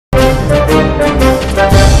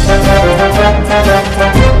Hi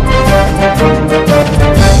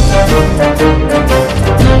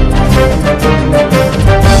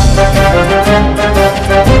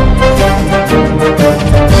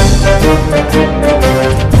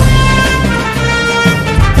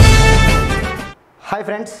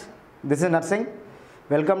friends, this is Nursing.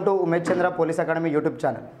 Welcome to UmeshChandra Police Academy YouTube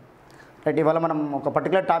channel. Right, ఇవాళ మనం ఒక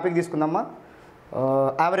particular topic తీసుకుందామా,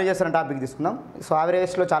 averages అనే topic తీసుకుందాం. సో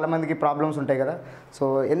యావరేజెస్లో చాలామందికి ప్రాబ్లమ్స్ ఉంటాయి కదా. సో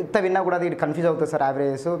ఎంత విన్నా కూడా అది కన్ఫ్యూజ్ అవుతుంది సార్.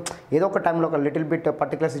 యావరేజెస్ ఏదో ఒక టైంలో ఒక లిటిల్ బిట్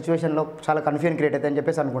పర్టికులర్ సిచ్యువేషన్లో చాలా కన్ఫ్యూజన్ క్రియేట్ అవుతుంది అని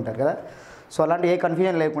చెప్పేసి అనుకుంటారు కదా. సో అలాంటి ఏ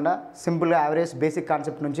కన్ఫ్యూజన్ లేకుండా సింపుల్గా యావరేజ్ బేసిక్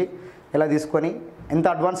కాన్సెప్ట్ నుంచి ఎలా తీసుకొని ఎంత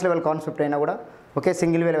అడ్వాన్స్ లెవెల్ కాన్సెప్ట్ అయినా కూడా ఓకే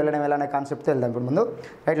సింగిల్ వేలో వెళ్ళడం ఎలా అనే కాన్సెప్ట్తో వెళ్దాం ఇప్పుడు ముందు.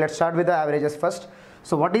 Right, let's start with the averages first.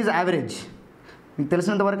 So what is average? మీకు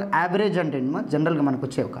తెలిసినంతవరకు యావరేజ్ అంటే జనరల్గా మనకు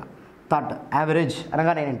వచ్చే ఒక థాట్, యావరేజ్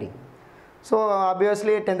అనగానే ఏంటి? So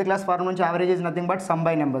obviously 10th class form నుంచి average is nothing but sum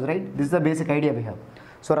by numbers, right? This is the basic idea we have.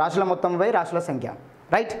 So రాశుల మొత్తం బై రాశుల సంఖ్య,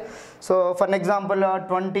 రైట్? సో ఫర్ ఎగ్జాంపుల్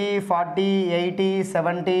 20, 40, 80,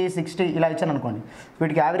 70, 60 ఇలా ఇచ్చాను అనుకోండి.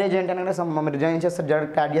 వీటికి యావరేజ్ ఏంటంటే మీరు జాయిన్ చేస్తారు,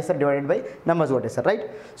 డైరెక్ట్ యాడ్ చేస్తారు, డివైడెడ్ బై నెంబర్స్ కొట్టేస్తారు, రైట్?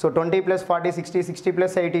 సో 20 + 40 60, 60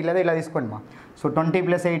 + 80 లేదా ఇలా తీసుకోండి మా. So 20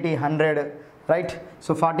 + 80 100, right?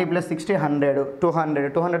 సో 40 + 60 100,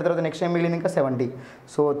 200 తర్వాత నెక్స్ట్ టైం మిగిలింది ఇంకా 70.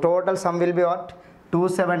 So total some will be what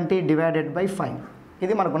 270 divided by 5.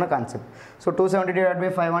 ఇది మనకున్న కాన్సెప్ట్. సో 270 డివైడెడ్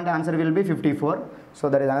బై 5 అంటే answer will be 54. So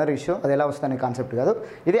that is another issue. అది ఎలా వస్తుంది కాన్సెప్ట్ కాదు,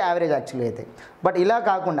 ఇది యావరేజ్ యాక్చువల్లీ అయితే. బట్ ఇలా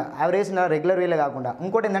కాకుండా యావరేజ్ రెగ్యులర్ వేలే కాకుండా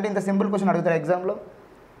ఇంకోటి ఏంటంటే ఇంత సింపుల్ క్వశ్చన్ అడుగుతారు ఎగ్జామ్లో,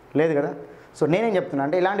 లేదు కదా. సో నేనేం చెప్తున్నా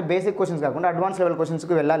అంటే ఇలాంటి బేసిక్ క్వశ్చన్స్ కాకుండా అడ్వాన్స్ లెవెల్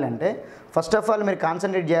క్వశ్చన్స్కి వెళ్ళాలంటే ఫస్ట్ ఆఫ్ ఆల్ మీరు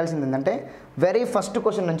కాన్సన్ట్రేట్ చేయాల్సింది ఏంటంటే వెరీ ఫస్ట్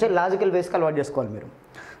క్వశ్చన్ నుంచే లాజికల్ వేస్కి అలవాటు చేసుకోవాలి మీరు.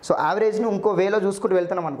 సో యావరేజ్ని ఇంకో వేలో చూసుకుంటూ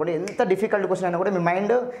వెళ్తున్నాం అనుకోండి, ఎంత డిఫికల్ట్ క్వశ్చన్ అయినా కూడా మీ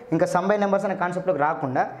మైండ్ ఇంకా సమ్ బై నెంబర్స్ అనే కాన్సెప్ట్లోకి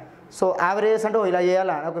రాకుండా సో యావరేజ్ అంటే ఇలా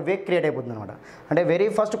చేయాలా ఒక వే క్రియేట్ అయిపోతుంది అనమాట. అంటే వెరీ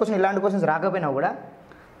ఫస్ట్ క్వశ్చన్ ఇలాంటి క్వశ్చన్స్ రాకపోయినా కూడా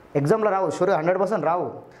ఎగ్జామ్లో రావు, sure 100% Rao.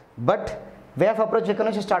 But way of approach ఎక్కడ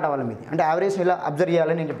నుంచి స్టార్ట్ అవ్వాలి మీది అంటే యావరేజ్ ఇలా అబ్జర్వ్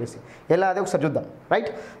చేయాలని నేను చెప్పేసి ఎలా అదే ఒకసారి చూద్దాం, రైట్?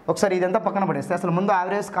 ఒకసారి ఇదంతా పక్కన పడేస్తే అసలు ముందు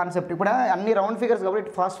యావరేజ్ కాన్సెప్ట్ ఇప్పుడు అన్ని రౌండ్ ఫిగర్స్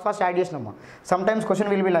కాబట్టి first add చేసినామా. Some times question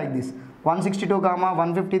will be like this 162,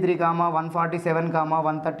 153, 147,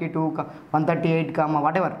 132, 138,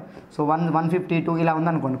 what ever. So 152 ఇలా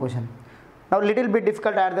ఉందనుకోండి question. Now little bit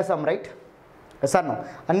difficult add the sum, right? Sir no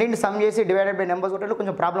అన్నింటిని సమ్ చేసి డివైడెడ్ బై నెంబర్స్ కొట్టే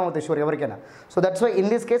కొంచెం problem అవుతుంది షూర్ ఎవరికైనా. So that's why in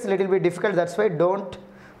this case little bit difficult, that's why don't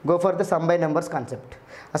go for the sum by numbers concept.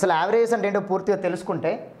 అసలు average అంటే ఏంటో పూర్తిగా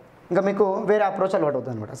తెలుసుకుంటే ఇంకా మీకు వేరే అప్రోచ్ అలవాటు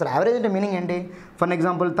అవుతుంది అనమాట. అసలు యావరేజ్ అంటే మీనింగ్ ఏంటి? For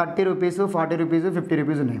example 30 rupees, 40 rupees, 50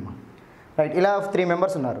 rupees ఉన్నాయమ్మా, రైట్? ఇలా 3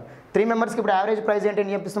 మెంబర్స్ ఉన్నారు. 3 మెంబర్స్కి ఇప్పుడు యావరేజ్ ప్రైస్ ఏంటి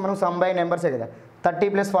అని చెప్పిస్తాం మనం, సమ్ బై నెంబర్సే కదా. 30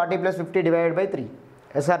 + 40 + 50 డివైడెడ్ బై 3.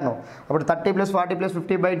 సార్ నో అప్పుడు 30 + 40 +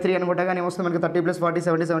 50 బై 3 అనుకుంటా కానీ ఏమొస్తుంది మనకి 30 + 40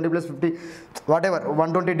 70, 70 + 50 వాట్ ఎవర్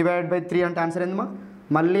 120 డివైడెడ్ బై 3 అంటే ఆన్సర్ ఏందమ్మా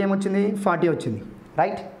మళ్ళీ ఏమొచ్చింది 40 వచ్చింది,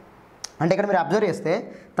 రైట్? అంటే ఇక్కడ మీరు అబ్జర్వ్ చేస్తే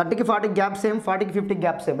 30కి 40కి gap same, 40కి 50కి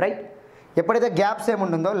gap same, right? ఎప్పుడైతే గ్యాప్ సేమ్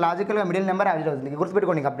ఉంటుందో లాజికల్గా మిడిల్ నెంబర్ యావరేజ్ అవుతుంది.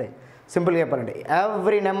 గుర్తుపెట్టుకోండి అప్పుడే సింపుల్గా చెప్పాలంటే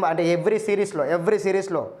ఎవ్రీ నెంబర్ అంటే ఎవ్రీ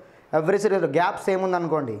సిరీస్లో గ్యాప్ సేమ్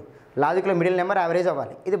ఉందనుకోండి లాజిక్లో మిడిల్ నెంబర్ యావరేజ్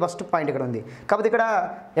అవ్వాలి. ఇది ఫస్ట్ పాయింట్ ఇక్కడ ఉంది. కాకపోతే ఇక్కడ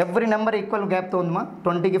ఎవ్రీ నెంబర్ ఈక్వల్ గ్యాప్తో ఉందమ్మా.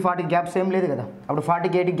 20కి 40కి గ్యాప్ సేమ్ లేదు కదా, అప్పుడు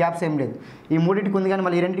 40కి 80కి గ్యాప్ సేమ్ లేదు. ఈ మూడింటికి ఉంది కానీ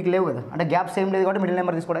మళ్ళీ ఈ రెండింటికి లేవు కదా, అంటే గ్యాప్ సేమ్ లేదు కాబట్టి మిడిల్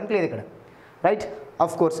నెంబర్ తీసుకోవడానికి లేదు ఇక్కడ, రైట్?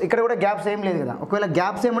 ఆఫ్ కోర్స్ ఇక్కడ కూడా గ్యాప్ సేమ్ లేదు కదా, ఒకవేళ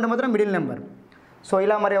గ్యాప్ సేమ్ ఉంటే మాత్రం మిడిల్ నెంబర్. సో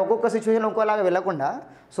ఇలా మరి ఒక్కొక్క సిచ్యువేషన్ ఒక్కోలాగా వెళ్ళకుండా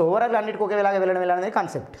సో ఓవరాల్ అన్నిటికి ఒకేలాగా వెళ్ళడం అనేది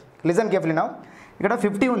కాన్సెప్ట్. Listen carefully now. ఇక్కడ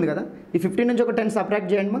 50 ఉంది కదా, ఈ 50 నుంచి ఒక 10 సబ్ట్రాక్ట్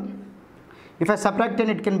చేయండి మా. If I subtract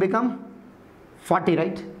 10 it can become 40,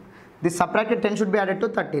 right? This subtracted 10 should be added to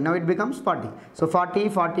 30. Now it becomes 40. So 40,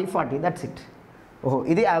 40, 40. That's it. ఓహో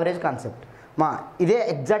ఇది యావరేజ్ కాన్సెప్ట్ మా. ఇదే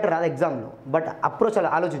ఎగ్జాక్ట్ రాదు ఎగ్జామ్లో, బట్ అప్రోచ్ అలా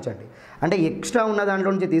ఆలోచించండి. అంటే ఎక్స్ట్రా ఉన్న దాంట్లో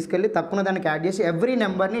నుంచి తీసుకెళ్ళి తక్కువ ఉన్న దానికి యాడ్ చేసి ఎవ్రీ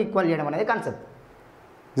నెంబర్ని ఈక్వల్ చేయడం అనేది కాన్సెప్ట్.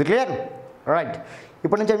 Is clear? రైట్.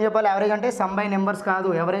 ఇప్పుడు నుంచి ఏం చెప్పాలి? యావరేజ్ అంటే సమ్ బై నెంబర్స్ కాదు.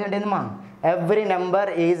 యావరేజ్ అంటే ఏంది మా? Every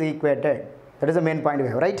number is equated. That is the main point we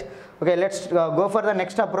have, right? Okay, let's go for the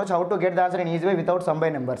next approach, how to get the answer in easy way without sum by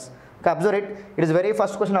numbers. Okay, observe it. It is very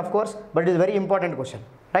first question of course, but it is very important question,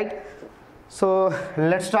 right? So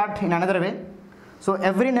let's start in another way. So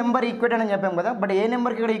every number equated అని చెప్పాం కదా, but ఏ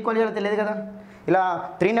నెంబర్కి ఇక్కడ equal చేయాలో తెలియదు కదా. ఇలా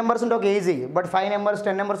 3 numbers ఉంటే ఒక ఈజీ, బట్ 5 నెంబర్స్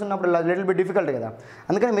 10 నెంబర్స్ ఉన్నప్పుడు లిటిల్ బిట్ డిఫికల్ట్ కదా.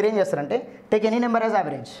 అందుకని మీరు ఏం చేస్తారంటే take any number as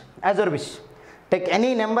average, as your wish. Take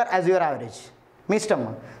any number as your average, మీ ఇష్టం.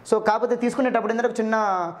 సో కాకపోతే తీసుకునేటప్పుడు ఏంటంటే ఒక చిన్న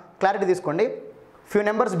క్లారిటీ తీసుకోండి. ఫ్యూ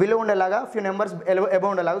నెంబర్స్ బిలో ఉండేలాగా, ఫ్యూ నెంబర్స్ ఎబో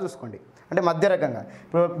ఉండేలాగా చూసుకోండి. అంటే మధ్య రకంగా.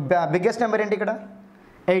 ఇప్పుడు బిగ్గెస్ట్ నెంబర్ ఏంటి ఇక్కడ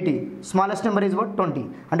 80, స్మాలెస్ట్ నెంబర్ ఈజ్ వాట్ 20.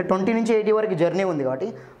 అంటే 20 నుంచి 80 వరకు జర్నీ ఉంది కాబట్టి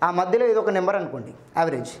ఆ మధ్యలో ఏదో ఒక నెంబర్ అనుకోండి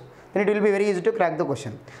average. Then it will be very easy to crack the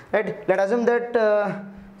question, right? Let assume that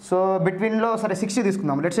so బిట్వీన్లో సరే 60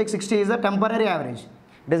 తీసుకుందాం. Let's take 60 is the temporary average.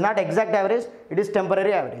 It is not exact average, it is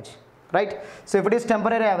temporary average. right? So if it is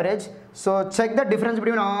temporary average, so check the difference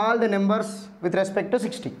between all the numbers with respect to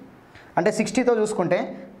 60. అంటే 60తో చూసుకుంటే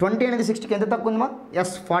 20 అనేది 60కి ఎంత తక్కువ ఉందమ్మా?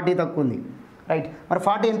 Yes 40 తక్కువ ఉంది, right? మరి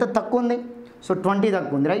 40 ఎంత తక్కువ ఉంది? సో 20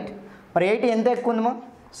 తక్కువ ఉంది, రైట్? మరి 80 ఎంత ఎక్కువ ఉందమ్మా?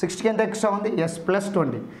 60కి ఎంత ఎక్స్ట్రా ఉంది? S plus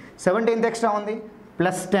 20. 70 ఎంత ఎక్స్ట్రా ఉంది?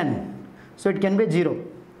 Plus 10. So it can be 0,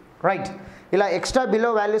 right? ఇలా ఎక్స్ట్రా బిలో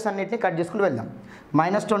వాల్యూస్ అన్నిటిని కట్ చేసుకుంటూ వెళ్దాం.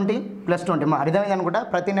 -20 + 20 మా అర్థమైంది అనుకుంటా.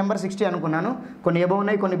 ప్రతి నెంబర్ 60 అనుకున్నాను, కొన్ని ఎబో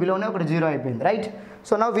ఉన్నాయి, కొన్ని బిలో ఉన్నాయి, ఒకటి 0 అయిపోయింది, right?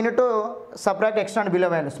 So now we need to subtract extra and below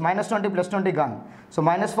values. -20 + 20 gone. So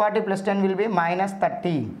 -40 + 10 will be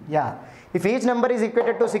 -30. Yeah, if each number is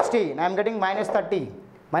equated to 60, I am getting -30.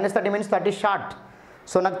 -30 means 30 short.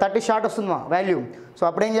 So నాకు 30 short వస్తుంది value. So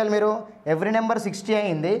అప్పుడు ఏం చేయాలి మీరు? Every number 60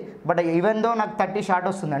 అయింది, but even though నాకు 30 short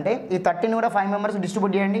వస్తుంది అంటే ఈ 30ని కూడా 5 మెంబర్స్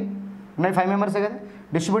డిస్ట్రిబ్యూట్ చేయండి. ఉన్నాయి 5 మెంబర్సే కదా,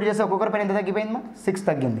 డిస్ట్రిబ్యూట్ చేస్తే ఒక్కొక్కరి పైన ఎంత తగ్గిపోయింది? 6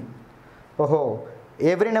 తగ్గింది. ఓహో,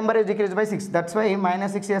 every number is decrease by 6, that's why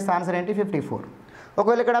 -6 చేస్తే ఆన్సర్ ఏంటి? 54.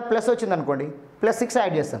 ఒకవేళ ఇక్కడ ప్లస్ వచ్చింది అనుకోండి, +6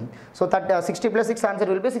 యాడ్ చేస్తాం. So 60 + 6 answer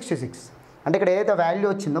will be 66. అంటే ఇక్కడ ఏదైతే వాల్యూ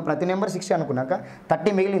వచ్చిందో ప్రతి నెంబర్ 60 అనుకున్నాక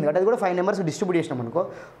 30 మిగిలింది అంటే అది కూడా 5 నెంబర్స్ డిస్ట్రిబ్యూట్ చేసినాం అనుకో,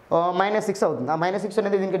 -6 అవుతుంది. ఆ -6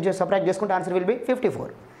 అనేది దీనికి సపరేట్ చేసుకుంటే answer will be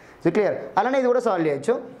 54. So clear? అలానే ఇది కూడా సాల్వ్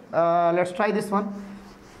చేయొచ్చు. Let's try this one.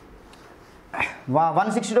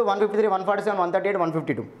 162, 153, 147, 138,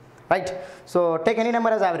 152, right? So take any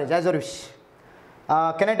number as average as your wish.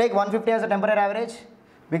 Can I take 150 as a temporary average?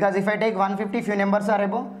 Because if I take 150, few numbers are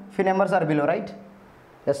above, few numbers are below, right?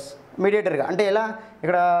 Yes, మీడియేటర్గా అంటే ఎలా?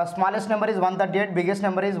 ఇక్కడ smallest number is 138, biggest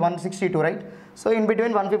number is 162, right? So in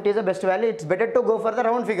between 150 is the best value. It's better to go for the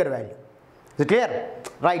round figure value. Is clear?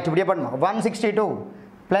 Right, ఇప్పుడు చెప్పండి. 162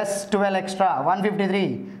 + 12 extra, 153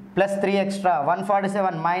 + 3 extra,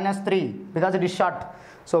 147 -3 because it is short.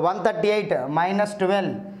 So 138 -12.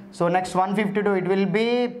 So next 152 it will be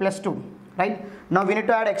 +2, right? Now we need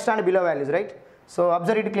to add extra and below values, right? So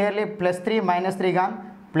observe it clearly. +3 -3 gone,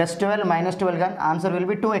 +12 -12 gone. Answer will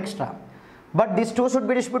be 2 extra. But this 2 should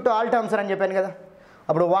be distributed to all terms అని చెప్పాను కదా.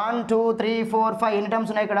 అప్పుడు 1 2 3 4 5 ఎన్ని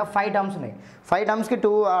terms ఉన్నాయి? ఇక్కడ 5 terms ఉన్నాయి. 5 టర్మ్స్కి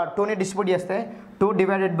 2ని distribute చేస్తే 2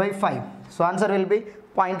 / 5. So answer will be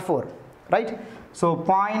 0.4, right? So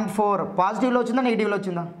 0.4 పాజిటివ్లో వచ్చిందా నెగిటివ్లో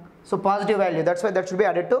వచ్చిందా? So positive value, that's why that should be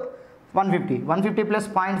added to 150. 150 +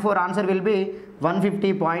 0.4 answer will be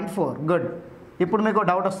 150.4. Good. ఇప్పుడు మీకు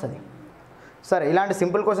డౌట్ వస్తుంది, సార్ ఇలాంటి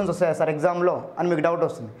సింపుల్ క్వశ్చన్స్ వస్తాయా సార్ ఎగ్జామ్లో అని మీకు డౌట్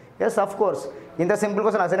వస్తుంది. ఎస్ ఆఫ్ కోర్స్, ఇంత సింపుల్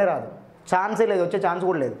క్వశ్చన్ అసలే రాదు, ఛాన్సే లేదు, వచ్చే ఛాన్స్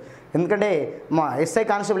కూడా లేదు. ఎందుకంటే మా ఎస్ఐ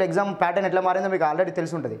కానిస్టేబుల్ ఎగ్జామ్ ప్యాటర్న్ ఎట్లా మారిందో మీకు ఆల్రెడీ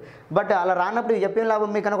తెలిసి ఉంటుంది. బట్ అలా రానప్పుడు చెప్పిన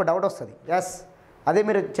లాభం మీకు అని ఒక డౌట్ వస్తుంది. ఎస్, అదే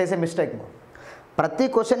మీరు చేసే మిస్టేక్. ప్రతి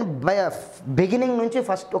క్వశ్చన్ బిగినింగ్ నుంచి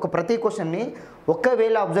ఫస్ట్ ఒక ప్రతి క్వశ్చన్ని ఒక్క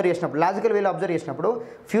వేలో అబ్జర్వ్ చేసినప్పుడు, లాజికల్ వేలో అబ్జర్వ్ చేసినప్పుడు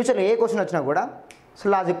ఫ్యూచర్లో ఏ క్వశ్చన్ వచ్చినా కూడా సో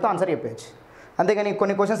లాజిక్తో ఆన్సర్ చెప్పేయచ్చు. అంతేగాని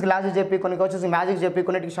కొన్ని క్వశ్చన్స్కి లాజిక్ చెప్పి, కొన్ని క్వశ్చన్స్కి మ్యాజిక్ చెప్పి,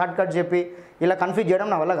 కొన్నిటికి షార్ట్ కట్ చెప్పి ఇలా కన్ఫ్యూజ్ చేయడం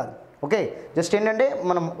నా వల్ల కాదు. ఓకే, జస్ట్ ఏంటంటే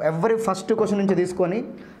మనం ఎవ్రీ ఫస్ట్ క్వశ్చన్ నుంచి తీసుకొని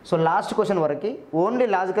సో లాస్ట్ క్వశ్చన్ వరకు ఓన్లీ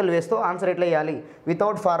లాజికల్ వేస్తో ఆన్సర్ ఎట్లా వేయాలి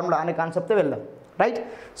వితౌట్ ఫార్ములా అనే కాన్సెప్ట్తో వెళ్దాం, రైట్?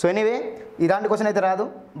 సో ఎనీవే ఇలాంటి క్వశ్చన్ అయితే రాదు,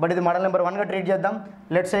 బట్ ఇది మోడల్ నెంబర్ 1గా ట్రీట్ చేద్దాం.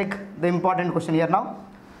 Let's take the important question here now.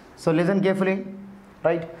 So listen carefully,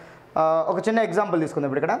 right? ఒక చిన్న ఎగ్జాంపుల్ తీసుకుందాం.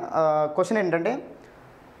 ఇప్పుడు ఇక్కడ క్వశ్చన్ ఏంటంటే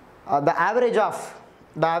the average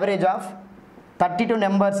of 32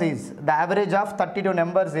 numbers is, the average of 32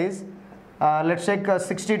 numbers is let's take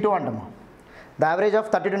 62 అంటాము. The average of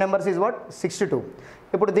 32 numbers is what? 62.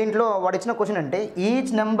 ఇప్పుడు దీంట్లో వాడు ఇచ్చిన క్వశ్చన్ అంటే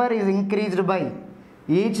each number is increased by,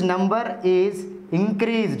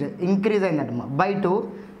 increase అయిందంట by 2,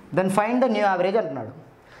 then find the new average అంటున్నాడు.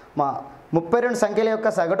 32 సంఖ్యల యొక్క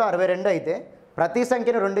సగటు 62 అయితే ప్రతి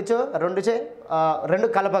సంఖ్యను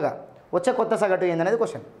 2 కలపగా వచ్చే కొత్త సగటు ఏందనేది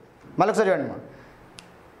క్వశ్చన్. మళ్ళీ ఒకసారి చూడండి.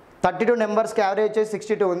 32 నెంబర్స్కి యావరేజ్ వచ్చేసి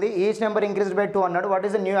 62 ఉంది. ఈచ్ నెంబర్ ఇంక్రీజ్డ్ బై 2 అన్నాడు. What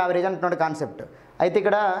is the new average అంటున్నాడు కాన్సెప్ట్. అయితే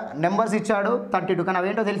ఇక్కడ నెంబర్స్ ఇచ్చాడు 32, కానీ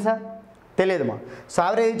అవేంటో తెలుసా? తెలియదుమా. సో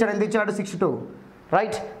యావరేజ్ ఇచ్చాడు, ఎంత ఇచ్చాడు? 62,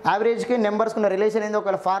 రైట్? యావరేజ్కి నెంబర్స్కి ఉన్న రిలేషన్ ఏంది?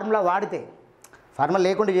 ఒకవేళ ఫార్ములా వాడితే, ఫార్ములా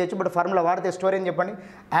లేకుండా చేయొచ్చు, బట్ ఫార్ములా వాడితే స్టోరీ ఏం చెప్పండి.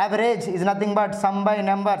 Average is nothing but sum by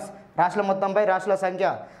numbers, రాశుల మొత్తం బై రాశుల సంఖ్య.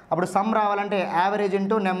 అప్పుడు సమ్ రావాలంటే యావరేజ్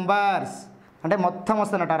ఇంటూ నెంబర్స్ అంటే మొత్తం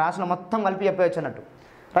వస్తున్నట్టు, ఆ రాశుల మొత్తం కలిపి చెప్పవచ్చు అన్నట్టు,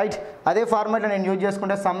 రైట్? అదే ఫార్మాట్లో నేను యూజ్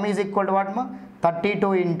చేసుకుంటే some is equal to what మా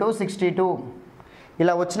 32 × 62.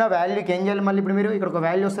 ఇలా వచ్చిన వాల్యూకి ఏం చేయాలి? మళ్ళీ ఇప్పుడు మీరు ఇక్కడ ఒక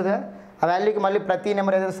వాల్యూ వస్తుందా, ఆ వాల్యూకి మళ్ళీ ప్రతి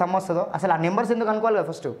నెంబర్ ఏదైతే సమ్ వస్తుందో అసలు ఆ నెంబర్స్ ఎందుకు అనుకోవాలి కదా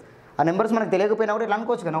ఫస్ట్. ఆ నెంబర్స్ మనకు తెలియకపోయినా కూడా ఇలా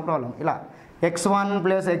అనుకోవచ్చు కదా, నో ప్రాబ్లం. ఇలా x1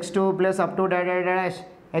 + x2 + up to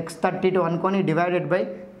x32 అనుకొని డివైడెడ్ బై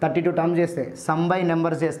 32 టర్మ్ చేస్తే, సమ్ బై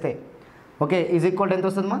నెంబర్స్ చేస్తే ఓకే ఈజ్ ఈక్వల్ టు ఎంత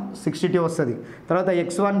వస్తుంది మా? 62 వస్తుంది. తర్వాత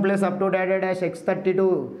x1 + up to x32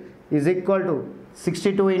 is equal to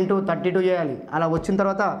 62 into 32 చేయాలి. అలా వచ్చిన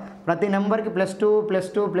తర్వాత ప్రతి నెంబర్కి +2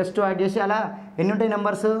 +2 +2 యాడ్ చేసి అలా ఎన్ని ఉంటాయి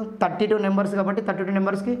నెంబర్స్ 32 నెంబర్స్ కాబట్టి 32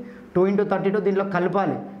 నెంబర్స్కి 2 ఇంటూ 32 దీంట్లో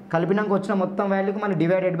కలపాలి. కలిపినాక వచ్చిన మొత్తం వాల్యూకి మనం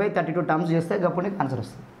డివైడెడ్ బై 32 టర్మ్స్ చేస్తే అప్పుడు నీకు ఆన్సర్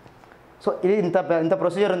వస్తుంది. సో ఇది ఇంత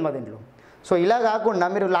ప్రొసీజర్ ఉంది మా దీంట్లో. సో ఇలా కాకుండా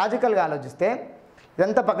మీరు లాజికల్గా ఆలోచిస్తే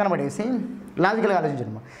ఇదంతా పక్కన పడేసి లాజికల్గా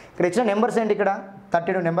ఆలోచించండి. ఇక్కడ ఇచ్చిన నెంబర్స్ ఏంటి, ఇక్కడ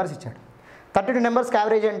 32 నెంబర్స్ ఇచ్చాడు. 32 నెంబర్స్కి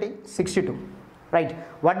యావరేజ్ ఏంటి 62, right.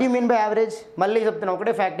 What you mean by average? మళ్ళీ చెప్తున్నా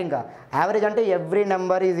ఒకటే ఫ్యాక్ట్, ఇంకా యావరేజ్ అంటే ఎవ్రీ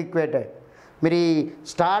నెంబర్ ఈజ్ ఈక్వేటెడ్. మీరు ఈ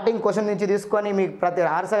స్టార్టింగ్ క్వశ్చన్ నుంచి తీసుకొని మీకు ప్రతి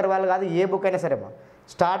ఆర్సర్ వాళ్ళు కాదు ఏ బుక్ అయినా సరే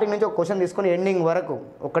స్టార్టింగ్ నుంచి ఒక క్వశ్చన్ తీసుకొని ఎండింగ్ వరకు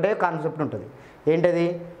ఒకటే కాన్సెప్ట్ ఉంటుంది. ఏంటది?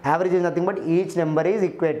 Average is nothing but each number is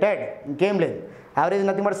equated, ఇంకేం లేదు. Average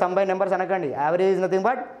nothing but sum by numbers అనకండి. Average is nothing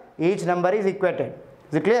but each number is equated.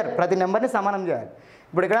 ఇది క్లియర్? ప్రతి నెంబర్ని సమానం చేయాలి.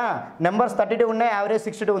 ఇప్పుడు ఇక్కడ నెంబర్స్ 32 ఉన్నాయి, యావరేజ్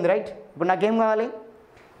 62 ఉంది, రైట్. ఇప్పుడు నాకేం కావాలి?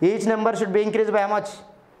 Each number should be increase by much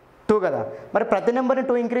 2 కదా. మరి ప్రతి నెంబర్ని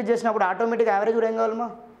 2 ఇంక్రీజ్ చేసినప్పుడు ఆటోమేటిక్గా యావరేజ్ కూడా ఏం కావాలమ్మా?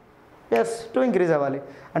 ఎస్ 2 ఇంక్రీజ్ అవ్వాలి.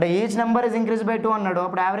 అంటే each number is increase by 2 అన్నాడు,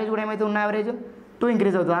 అప్పుడు యావరేజ్ కూడా ఏమైతే ఉన్న యావరేజ్ 2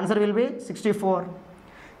 ఇంక్రీజ్ అవుతుంది. Answer will be 64.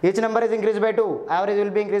 Each number is increase by 2, average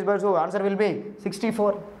will be increase by 2, answer will be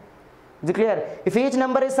 64. ఇది clear? If each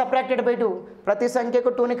number is subtracted by 2, ప్రతి సంఖ్యకు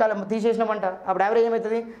 2ని తీసేసినామంట, అప్పుడు యావరేజ్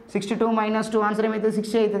ఏమవుతుంది 62 - 2, ఆన్సర్ ఏమవుతుంది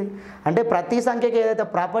 60 అవుతుంది. అంటే ప్రతి సంఖ్యకి ఏదైతే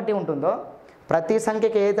ప్రాపర్టీ ఉంటుందో, ప్రతి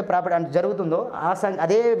సంఖ్యకి ఏదైతే ప్రాపర్టీ అంటే జరుగుతుందో ఆ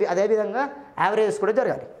అదే విధంగా యావరేజ్ కూడా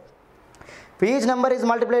జరగాలి. Each number is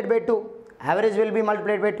multiplied by 2, average will be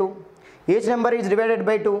multiplied by 2. Each number is divided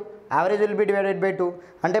by 2, average will be divided by 2.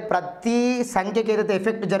 అంటే ప్రతి సంఖ్యకి ఏదైతే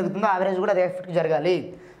ఎఫెక్ట్ జరుగుతుందో యావరేజ్ కూడా అదే ఎఫెక్ట్ జరగాలి.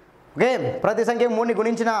 ఓకే, ప్రతి సంఖ్య 3ని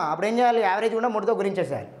గుణించినా అప్పుడు ఏం చేయాలి? యావరేజ్ కూడా 3తో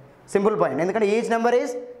గుణించేసేయాలి. Simple point. ఎందుకంటే ఈచ్ నెంబర్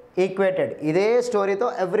ఈజ్ ఈక్వేటెడ్. ఇదే స్టోరీతో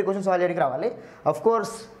ఎవ్రీ క్వశ్చన్ సాల్వ్ చేయడానికి రావాలి. అఫ్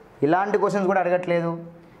కోర్స్ ఇలాంటి క్వశ్చన్స్ కూడా అడగట్లేదు,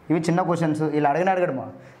 ఇవి చిన్న క్వశ్చన్స్, ఇలా అడగడమా.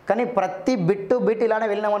 కానీ ప్రతి బిట్ ఇలానే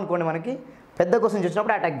వెళ్ళినాం అనుకోండి, మనకి పెద్ద క్వశ్చన్స్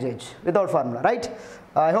వచ్చినప్పుడు అటాక్ చేయొచ్చు without formula, right.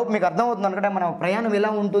 I hope మీకు అర్థమవుతుంది అనుకుంటే మన ప్రయాణం ఎలా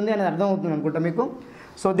ఉంటుంది అనేది అర్థమవుతుంది అనుకుంటా మీకు.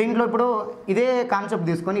 సో దీంట్లో ఇప్పుడు ఇదే కాన్సెప్ట్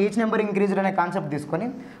తీసుకొని ఈచ్ నెంబర్ ఇంక్రీజ్డ్ అనే కాన్సెప్ట్ తీసుకొని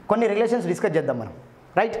కొన్ని రిలేషన్స్ డిస్కస్ చేద్దాం మనం,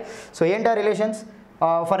 రైట్. సో ఏంటా రిలేషన్స్?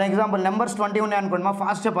 ఫర్ ఎగ్జాంపుల్ నెంబర్స్ 20 ఉన్నాయి అనుకోండి, మా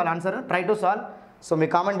ఫాస్ట్ చెప్పాలి answer, try to solve. So me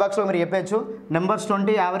comment బాక్స్లో మీరు చెప్పచ్చు నెంబర్స్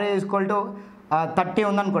 20 యావరేజ్ ఈక్వల్ టు 30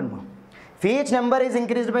 ఉందనుకోండి. If each number is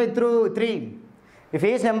increased by 3, if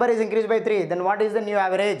each number is increased by 3, then what is the new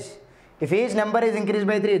average? If each number is increased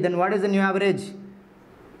by 3, then what is the new average?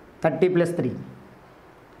 30 + 3.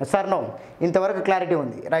 Yes or no? ఇంతవరకు clarity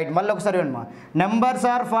ఉంది, right. మళ్ళీ ఒకసారి వినమా. Numbers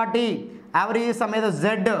are 40, average some ఏదో z,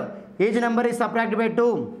 each number is subtract by 2.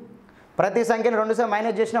 ప్రతి సంఖ్యను 2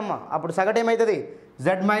 minus చేసినమ్మా, అప్పుడు సగటు ఏమవుతుంది? z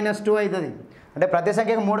 - 2 అవుతుంది. అంటే ప్రతి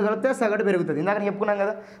సంఖ్యకు 3 కలిపితే సగటు పెరుగుతుంది. ఇందాక చెప్పుకున్నాం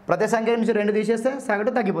కదా, ప్రతి సంఖ్య నుంచి 2 తీసేస్తే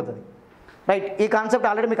సగటు తగ్గిపోతుంది, రైట్. ఈ కాన్సెప్ట్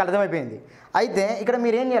ఆల్రెడీ మీకు అర్థమైపోయింది. అయితే ఇక్కడ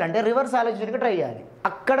మీరు ఏం చేయాలంటే రివర్స్ ఆలోచించడానికి ట్రై చేయాలి.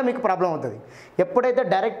 అక్కడ మీకు ప్రాబ్లం అవుతుంది. ఎప్పుడైతే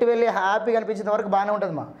డైరెక్ట్ వెళ్ళి హ్యాపీగా అనిపించిన వరకు బాగానే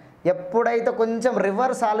ఉంటుంది మా, ఎప్పుడైతే కొంచెం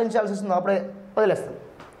రివర్స్ ఆలోచించాల్సి వస్తుందో అప్పుడే వదిలేస్తాం.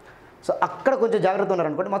 సో అక్కడ కొంచెం జాగ్రత్త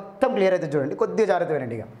ఉన్నారనుకోండి, మొత్తం క్లియర్ అయితే చూడండి. కొద్దిగా జాగ్రత్త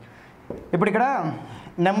వినండి. ఇక ఇప్పుడు ఇక్కడ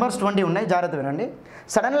నెంబర్స్ 20 ఉన్నాయి, జాగ్రత్త వినండి.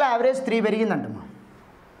 సడన్గా యావరేజ్ 3 పెరిగిందంటమ్మా,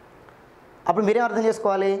 అప్పుడు మీరేం అర్థం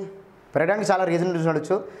చేసుకోవాలి? పెరగడానికి చాలా రీజన్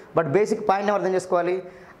చూడొచ్చు, బట్ బేసిక్ పాయింట్ అర్థం చేసుకోవాలి.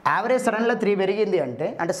 యావరేజ్ సడన్గా 3 పెరిగింది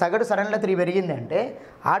అంటే సగటు సడన్గా 3 పెరిగింది అంటే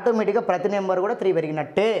ఆటోమేటిక్గా ప్రతి నెంబర్ కూడా 3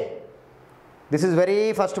 పెరిగినట్టే. This is very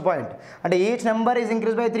first point. అంటే each number is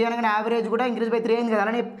increase by 3 అనగానే యావరేజ్ కూడా ఇంక్రీజ్ బై 3 అయింది కదా.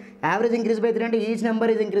 అలానే యావరేజ్ ఇంక్రీజ్ బై 3 అంటే each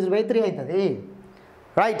number is increase by 3 అవుతుంది,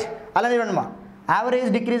 రైట్. అలానే చూడమ్మా, యావరేజ్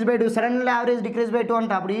డిక్రీజ్ బై 2, సడన్గా యావరేజ్ డిక్రీజ్ బై 2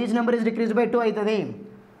 అంటే అప్పుడు each number is decrease by 2 అవుతుంది.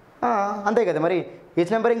 అంతే కదా మరి.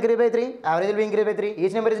 Each number increase by 3, average will be increase by 3,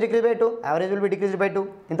 each number is decrease by 2, average will be decrease by 2.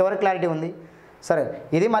 ఇంతవరకు క్లారిటీ ఉంది. సరే,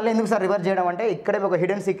 ఇది మళ్ళీ ఎందుకు సార్ రివర్స్ చేయడం అంటే ఇక్కడే ఒక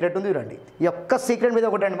హిడెన్ సీక్రెట్ ఉంది చూడండి. ఈ ఒక్క సీక్రెట్ మీద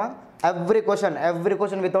ఒకటి అండి, every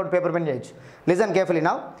question without paper pen చేయొచ్చు. Listen carefully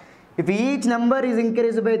now. If each number is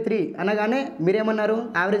increase by 3 అనగానే మీరేమన్నారు?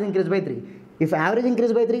 Average increase by 3. If average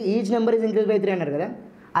increase by 3, each number is increase by 3 అన్నారు కదా.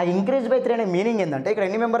 ఆ ఇంక్రీజ్ బై 3 అనే మీనింగ్ ఏంటంటే ఇక్కడ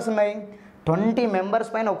ఎన్ని మెంబర్స్ ఉన్నాయి? 20 మెంబర్స్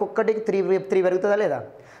పైన ఒక్కొక్కటికి 3 పెరుగుతుందా లేదా?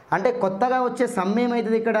 అంటే కొత్తగా వచ్చే సమ్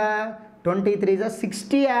ఏమవుతుంది? ఇక్కడ 23 =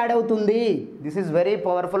 60 యాడ్ అవుతుంది. This is very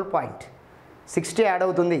powerful point. 60 add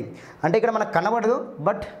అవుతుంది అంటే ఇక్కడ మనకు కనబడదు,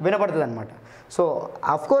 బట్ వినపడుతుంది అనమాట. So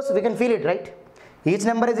of course we can feel it, right. Each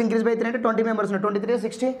number is increase by 3 అంటే 20 మెంబర్స్ ఉన్నాయి, 23 =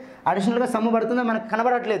 60 అడిషనల్గా సమ్ పడుతుందో మనకు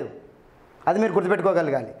కనబడట్లేదు, అది మీరు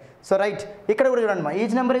గుర్తుపెట్టుకోగలగాలి. సో రైట్, ఇక్కడ కూడా చూడండి,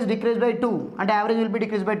 each number is decrease by 2 అంటే average will be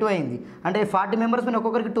decrease by 2 అయింది. అంటే 40 మెంబర్స్ పైన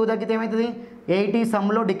ఒక్కొక్కరికి 2 తగ్గితే ఏమవుతుంది? 80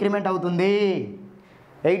 సమ్లో డిక్రిమెంట్ అవుతుంది.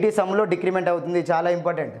 80 సమ్లో డిక్రిమెంట్ అవుతుంది, చాలా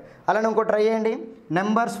ఇంపార్టెంట్. అలానే ఇంకో ట్రై చేయండి.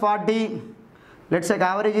 Numbers 40, let's say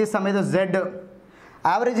average is some ఏదో z,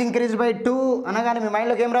 యావరేజ్ ఇంక్రీజ్ బై 2 అనగానే మీ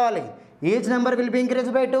మైండ్లోకి ఏం రావాలి? Each number will be increase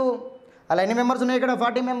by 2. అలా ఎన్ని మెంబర్స్ ఉన్నాయి ఇక్కడ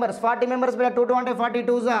 40 మెంబర్స్ 40 మెంబర్స్ పైన 2 అంటే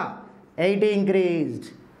 42 80 increased.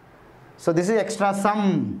 So this is extra some,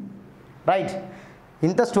 right.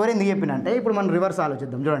 ఇంత స్టోరీ ఎందుకు చెప్పినంటే ఇప్పుడు మనం రివర్స్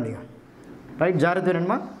ఆలోచిద్దాం. చూడండి ఇక, రైట్. జాగ్రత్త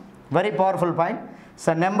వినండి, very powerful point.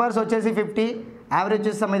 Sir numbers వచ్చేసి 50, యావరేజ్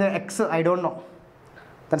వచ్చేసి some X, I don't know,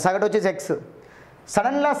 దాని సగటు వచ్చేసి ఎక్స్.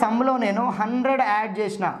 సడన్గా సమ్లో నేను 100 యాడ్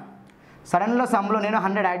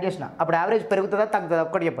చేసిన, అప్పుడు యావరేజ్ పెరుగుతుందా తగ్గుతుందా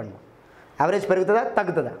ఒక్కటి చెప్పండి. యావరేజ్ పెరుగుతుందా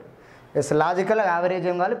తగ్గుతుందా? ఎస్, లాజికల్ యావరేజ్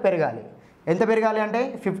ఏం కావాలి, పెరగాలి. ఎంత పెరగాలి అంటే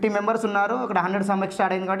 50 మెంబర్స్ ఉన్నారు, అక్కడ 100 సమ్ ఎక్స్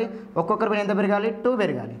స్టార్ట్ అయింది కాబట్టి ఒక్కొక్కరి పైన ఎంత పెరగాలి, 2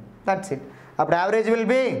 పెరగాలి. That's it. అప్పుడు average will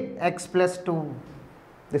be X plus 2.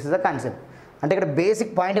 This is the concept. అంటే ఇక్కడ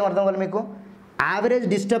బేసిక్ పాయింట్ ఏం అర్థం కావాలి మీకు, యావరేజ్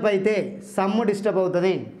డిస్టర్బ్ అయితే సమ్ము డిస్టర్బ్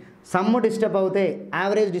అవుతుంది, సమ్ము డిస్టర్బ్ అవుతే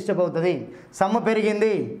యావరేజ్ డిస్టర్బ్ అవుతుంది, సమ్ము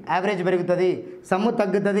పెరిగింది యావరేజ్ పెరుగుతుంది, సమ్ము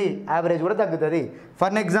తగ్గుతుంది యావరేజ్ కూడా తగ్గుతుంది.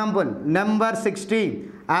 For example number 60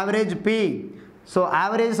 average P. So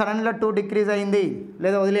average సడన్గా 2 డిక్రీజ్ అయింది,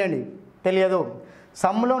 లేదా వదిలేయండి తెలియదు.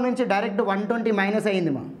 సమ్లో నుంచి డైరెక్ట్ 120 మైనస్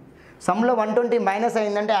అయింది. సమ్లో 120 మైనస్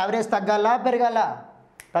అయిందంటే యావరేజ్ తగ్గాలా పెరగాలా?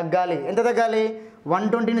 తగ్గాలి. ఎంత తగ్గాలి?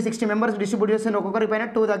 120ని 60 మెంబర్స్ డిస్ట్రిబ్యూట్ చేస్తే ఒక్కొక్కరి పైన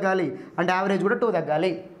 2 తగ్గాలి, అంటే యావరేజ్ కూడా 2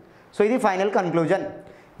 తగ్గాలి. సో ఇది ఫైనల్ కన్క్లూజన్.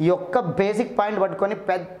 ఈ యొక్క బేసిక్ పాయింట్ పట్టుకొని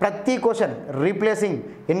ప్రతి క్వశ్చన్ రీప్లేసింగ్,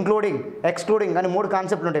 ఇన్క్లూడింగ్, ఎక్స్క్లూడింగ్ అని 3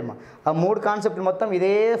 కాన్సెప్ట్లు ఉంటాయి. ఆ 3 కాన్సెప్ట్లు మొత్తం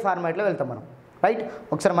ఇదే ఫార్మాట్లో వెళ్తాం మనం, రైట్.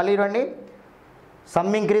 ఒకసారి మళ్ళీ చూడండి.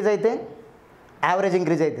 సమ్ ఇంక్రీజ్ అయితే యావరేజ్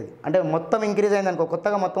ఇంక్రీజ్ అవుతుంది, అంటే మొత్తం ఇంక్రీజ్ అయిందనుకో,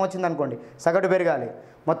 కొత్తగా మొత్తం వచ్చింది అనుకోండి సగటు పెరగాలి,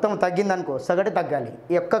 మొత్తం తగ్గిందనుకో సగటు తగ్గాలి.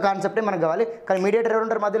 ఈ యొక్క కాన్సెప్టే మనకు కావాలి. కానీ మీడియేటర్ ఎవరు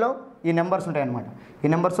ఉంటారు మధ్యలో? ఈ నెంబర్స్ ఉంటాయి అనమాట. ఈ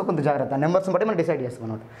నెంబర్స్ కొంత జాగ్రత్త, నెంబర్స్ని బట్టి మనం డిసైడ్ చేస్తాం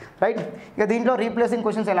అనమాట, రైట్. ఇక దీంట్లో రీప్లేసింగ్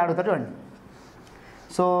క్వశ్చన్స్ ఎలా అడుగుతారు చూడండి.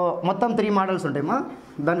 సో మొత్తం 3 మోడల్స్ ఉంటాయి.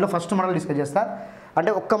 దాంట్లో ఫస్ట్ మోడల్ డిస్కస్ చేస్తా.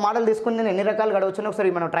 అంటే ఒక్క మోడల్ తీసుకుని నేను ఎన్ని రకాలుగా అడగవచ్చని ఒకసారి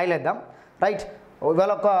మనం ట్రైల్ వేద్దాం, రైట్.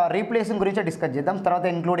 ఇవాళ ఒక రీప్లేసింగ్ గురించి డిస్కస్ చేద్దాం, తర్వాత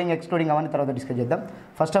ఇంక్లూడింగ్, ఎక్స్క్లూడింగ్ అవన్నీ తర్వాత డిస్కస్ చేద్దాం.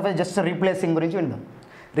 First of all just replacing గురించి విందాం.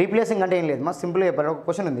 రీప్లేసింగ్ అంటే ఏం లేదు, సింపుల్గా చెప్పాలి. ఒక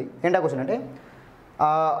క్వశ్చన్ ఉంది. ఏంటా క్వశ్చన్ అంటే,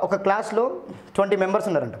 ఒక క్లాస్లో 20 మెంబర్స్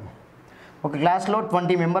ఉన్నారంట. ఒక క్లాస్లో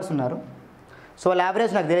 20 మెంబర్స్ ఉన్నారు. సో వాళ్ళ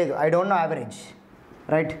యావరేజ్ నాకు తెలియదు, I don't know average,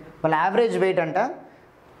 right. వాళ్ళ యావరేజ్ వెయిట్ అంట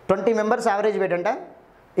 20 మెంబర్స్ యావరేజ్ వెయిట్ అంట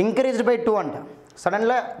ఇంక్రీజ్డ్ బై 2 అంట.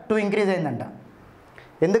 సడన్గా 2 ఇంక్రీజ్ అయిందంట.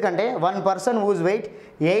 ఎందుకంటే 1 person whose wait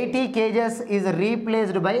 80 kgs is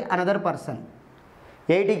replaced by another person.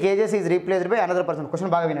 80 kgs is replaced by another person.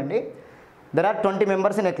 Question బాగా వినండి. There are 20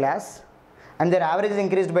 members in a class and their average is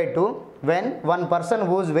increased by 2 when 1 person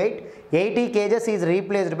whose weight 80 kgs is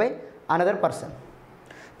replaced by another person.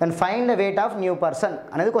 Then find the weight of new person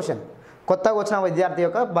అనేది question. కొత్తగా వచ్చిన విద్యార్థి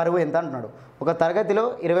యొక్క బరువు ఎంత అంటున్నాడు. ఒక తరగతిలో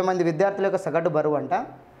 20 మంది విద్యార్థుల యొక్క సగటు బరువు అంట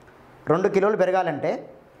 2 కిలోలు పెరగాలంటే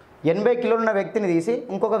 80 కిలోలు ఉన్న వ్యక్తిని తీసి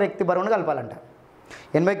ఇంకొక వ్యక్తి బరువును కలపాలంట.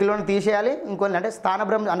 80 కిలోలను తీసేయాలి, ఇంకొన్ని అంటే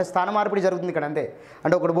స్థాన మార్పిడి జరుగుతుంది ఇక్కడ, అంతే.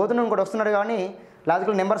 అంటే ఒకటి పోతున్నాడు ఇంకోటి వస్తున్నాడు, కానీ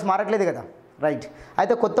లాజికల్ నెంబర్స్ మారట్లేదు కదా, రైట్.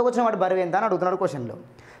 అయితే కొత్తగా వచ్చిన వాటి బరువు ఎంత అని అడుగుతున్నాడు క్వశ్చన్లో.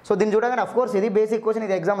 సో దీన్ని చూడగానే అఫ్కోర్స్ ఇది బేసిక్ క్వశ్చన్,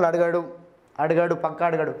 ఇది ఎగ్జామ్లో అడిగాడు పక్కా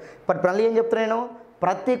అడిగాడు. బట్ మళ్ళీ ఏం చెప్తున్నాను,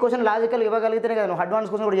 ప్రతి క్వశ్చన్ లాజికల్ ఇవ్వగలిగితేనే కదా నువ్వు అడ్వాన్స్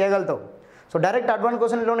క్వశ్చన్ కూడా చేయగలుగుతావు. సో డైరెక్ట్ అడ్వాన్స్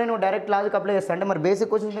క్వశ్చన్లోనే నువ్వు డైరెక్ట్ లాజిక్ అప్లై చేస్తా అంటే మరి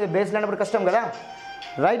బేసిక్ క్వశ్చన్స్ మీద బేస్ లేనప్పుడు కష్టం కదా,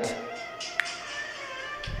 రైట్.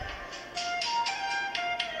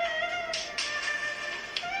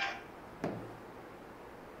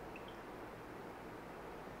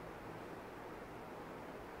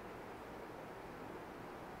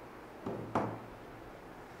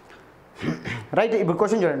 రైట్. ఇప్పుడు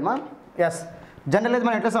క్వశ్చన్ చూడండి మా. ఎస్, జనరల్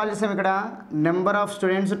మనం ఎట్లా సాల్వ్ చేస్తాం, ఇక్కడ నెంబర్ ఆఫ్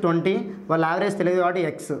స్టూడెంట్స్ 20, వాళ్ళ యావరేజ్ తెలియదు కాబట్టి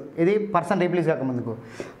ఎక్స్. ఇది పర్సన్ రీప్లేస్ కాకముందుకు.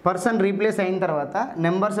 పర్సన్ రీప్లేస్ అయిన తర్వాత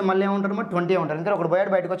నెంబర్స్ మళ్ళీ ఏముంటారు, 20 ఉంటారు. ఇంకా ఒకటి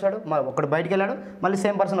పోయాడు బయటకు వచ్చాడు, ఒకటి బయటికి వెళ్ళాడు, మళ్ళీ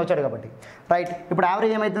సేమ్ పర్సన్ వచ్చాడు కాబట్టి, రైట్. ఇప్పుడు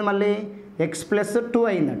యావరేజ్ ఏమవుతుంది, మళ్ళీ ఎక్స్ ప్లస్ 2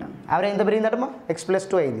 అయిందట. యావరేజ్ ఎంత పెరిగిందట, ఎక్స్ ప్లస్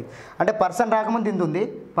 2 అయింది. అంటే పర్సన్ రాకముందు ఇంత ఉంది,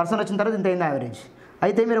 పర్సన్ వచ్చిన తర్వాత ఇంత అయింది యావరేజ్.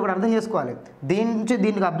 అయితే మీరు ఒకటి అర్థం చేసుకోవాలి, దీని నుంచి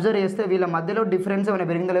దీనికి అబ్జర్వ్ చేస్తే వీళ్ళ మధ్యలో డిఫరెన్స్ ఏమైనా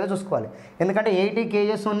పెరిగిందో లేదో చూసుకోవాలి. ఎందుకంటే 80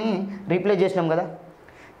 kgsని రీప్లేస్ చేసినాం కదా,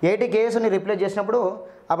 80 kgsని రీప్లేస్ చేసినప్పుడు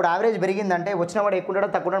అప్పుడు యావరేజ్ పెరిగిందంటే వచ్చిన వాడు ఎక్కువ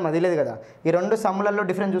ఉండడం తక్కువ ఉండడం మదిలేదు కదా. ఈ రెండు సమ్ములలో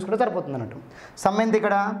డిఫరెన్స్ చూసుకుంటే సరిపోతుంది అన్నట్టు. సమ్ ఎంత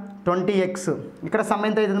ఇక్కడ 20x, ఇక్కడ సమ్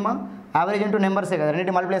ఎంత అవుతుందమ్మా, యావరేజ్ ఇంటూ నెంబర్సే కదా,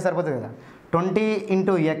 రెండింటి మల్టిప్లై సరిపోతుంది కదా. 20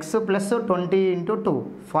 × x ప్లస్ 20 × 2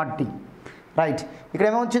 40, రైట్. ఇక్కడ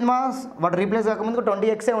ఏమొచ్చింది మా, వాడు రీప్లేస్ కాకముందుకు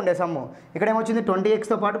 20x ఉండే సమ్ము, ఇక్కడ ఏమొచ్చింది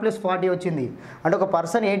 20xతో పాటు ప్లస్ 40 వచ్చింది. అంటే ఒక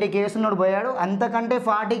పర్సన్ 80 kgs ఉన్నాడు పోయాడు, అంతకంటే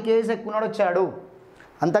 40 kgs ఎక్కువనాడు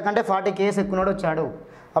వచ్చాడు,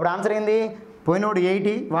 అప్పుడు ఆన్సర్ ఏంది, పోయినోడు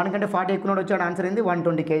 80, వానికంటే 40 ఎక్కువనాడు వచ్చాడు, ఆన్సర్ ఏంది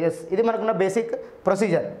 120 kgs. ఇది మనకున్న బేసిక్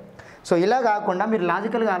ప్రొసీజర్. సో ఇలా కాకుండా మీరు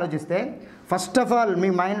లాజికల్గా ఆలోచిస్తే ఫస్ట్ ఆఫ్ ఆల్ మీ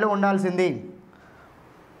మైండ్లో ఉండాల్సింది,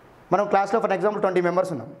 మనం క్లాస్లో ఫర్ ఎగ్జాంపుల్ 20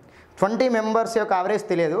 మెంబర్స్ ఉన్నాం, 20 మెంబర్స్ యొక్క యావరేజ్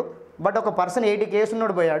తెలియదు, బట్ ఒక పర్సన్ 80 కేసు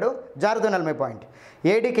ఉన్నోడు పోయాడు, జారుతున్నల్ మై పాయింట్.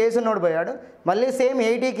 80 కేసు ఉన్నోడు పోయాడు, మళ్ళీ సేమ్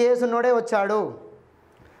 80 కేసు ఉన్నోడే వచ్చాడు.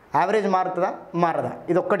 యావరేజ్ మారుతుందా మారదా?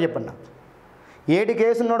 ఇది ఒక్కటి చెప్పండి నాకు. 80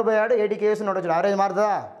 కేసు ఉన్నోడు పోయాడు, 80 కేసు ఉన్నోడు వచ్చాడు, యావరేజ్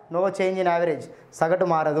మారుతుందా? నో చేంజ్ ఇన్ యావరేజ్, సగటు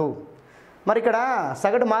మారదు. మరి ఇక్కడ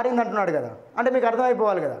సగటు మారింది అంటున్నాడు కదా, అంటే మీకు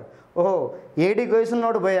అర్థమైపోవాలి కదా, ఓహో 80 కేసు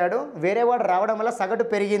ఉన్నోడు పోయాడు, వేరే వాడు రావడం వల్ల సగటు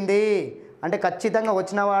పెరిగింది అంటే ఖచ్చితంగా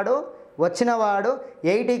వచ్చినవాడు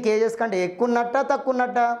 80 కేజెస్ కంటే ఎక్కువ ఉన్నట్ట తక్కువ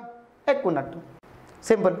ఉన్నట్ట? ఎక్కువ ఉన్నట్టు.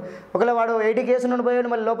 సింపుల్. ఒకవేళ వాడు 80 కేసు నుండి పోయాడు,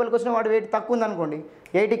 మళ్ళీ లోపలికి వచ్చిన వాడు వెయిట్ తక్కువ ఉంది అనుకోండి,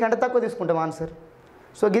 80 కంటే తక్కువ తీసుకుంటాం ఆన్సర్.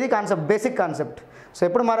 సో ఇది కాన్సెప్ట్, బేసిక్ కాన్సెప్ట్. సో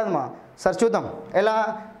ఎప్పుడు మారదమ్మా సార్ చూద్దాం. ఎలా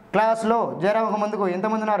క్లాస్లో జరా ఒక ముందుకు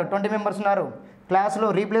ఎంతమంది ఉన్నారు? 20 మెంబర్స్ ఉన్నారు. క్లాస్లో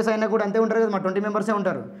రీప్లేస్ అయినా కూడా అంతే ఉంటారు కదా, మా 20 మెంబర్సే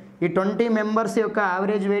ఉంటారు. ఈ 20 మెంబర్స్ యొక్క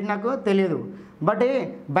యావరేజ్ వెయిట్ నాకు తెలియదు, బట్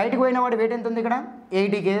బయటకు పోయిన వాడు వెయిట్ ఎంత ఉంది? ఇక్కడ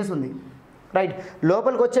 80 కేజెస్ ఉంది, రైట్.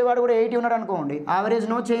 లోపలికి వచ్చేవాడు కూడా 80 ఉన్నాడు అనుకోండి, యావరేజ్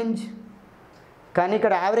నో చేంజ్. కానీ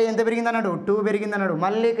ఇక్కడ యావరేజ్ ఎంత పెరిగింది అన్నాడు? 2 పెరిగింది అన్నాడు.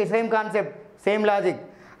 మళ్ళీ same concept, same logic.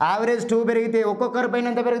 Average 2 పెరిగితే ఒక్కొక్కరి పైన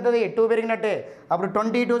ఎంత పెరుగుతుంది? 2 పెరిగినట్టే. అప్పుడు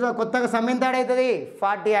 22 కొత్తగా సమ్ ఎంత యాడ్ అవుతుంది?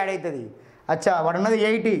 40 యాడ్ అవుతుంది. అచ్చా, వాడు ఉన్నది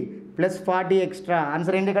 80 ప్లస్ 40 ఎక్స్ట్రా.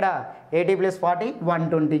 ఆన్సర్ ఏంటి ఇక్కడ? 80 plus 40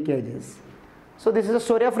 120 kgs. So this is the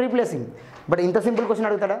story of replacing. But ఇంత సింపుల్ క్వశ్చన్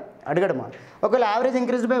అడుగుతాడా? అడగడమా? ఒకవేళ యావరేజ్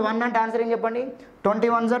ఇంక్రీజ్ బై 1 అంటే ఆన్సర్ ఏం చెప్పండి?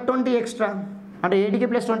 21 20 ఎక్స్ట్రా అంటే 80కి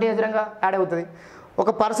ప్లస్ 20 ఎదురంగా యాడ్ అవుతుంది. ఒక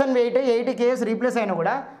పర్సన్ వెయిట్ 80 కేజెస్ రీప్లేస్ అయినా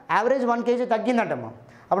కూడా యావరేజ్ 1 కేజీ తగ్గిందంటమ్మా.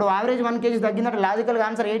 అప్పుడు యావరేజ్ 1 కేజీ తగ్గిందంటే లాజికల్గా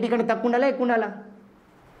ఆన్సర్ 80 కంటే తక్కువ ఉండాలా ఎక్కువ ఉండాలా?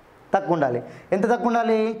 తక్కువ ఉండాలి. ఎంత తక్కువ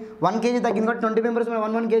ఉండాలి? 1 కేజీ తగ్గింది కాబట్టి 20 మెంబర్స్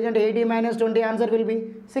 1 కేజీ అంటే 80 - 20 ఆన్సర్ విల్ బి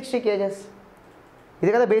 60 కేజెస్.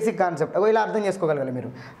 ఇది కదా బేసిక్ కాన్సెప్ట్. ఇలా అర్థం చేసుకోగలగాలి మీరు.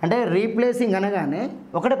 అంటే రీప్లేసింగ్ అనగానే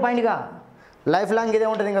ఒకటే పాయింట్గా లైఫ్ లాంగ్ ఇదే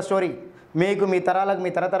ఉంటుంది ఇంకా స్టోరీ. మీకు మీ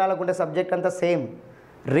తరతరాలకు ఉండే సబ్జెక్ట్ అంతా సేమ్.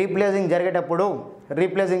 రీప్లేసింగ్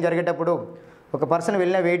జరిగేటప్పుడు ఒక పర్సన్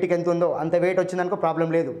వెళ్ళిన వెయిట్కి ఎంత ఉందో అంత వెయిట్ వచ్చిందనుకో ప్రాబ్లం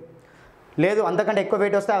లేదు. అంతకంటే ఎక్కువ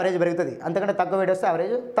వెయిట్ వస్తే యావరేజ్ పెరుగుతుంది, అంతకంటే తక్కువ వెయిట్ వస్తే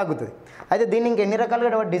యావరేజ్ తగ్గుతుంది. అయితే దీన్ని ఇంక ఎన్ని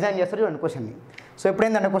రకాలుగా డిజైన్ చేస్తారు చూడండి క్వశ్చన్ని. సో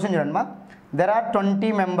ఎప్పుడైందంటే క్వశ్చన్ చూడండి మా, there are 20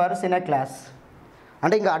 members in a class.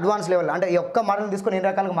 అంటే ఇంకా అడ్వాన్స్ లెవెల్, అంటే ఈ ఒక్క మోడల్ తీసుకొని ఎన్ని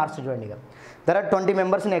రకాలుగా మార్చు చూడండి. ఇక there are 20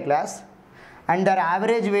 members in a class and there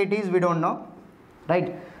average wait is we don't know, right.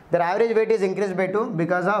 There average wait is increase by 2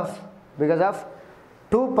 because of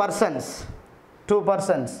 2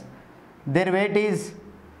 persons. Their weight is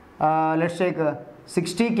let's take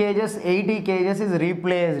 60 kgs, 80 kgs is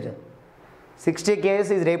replaced. 60 kgs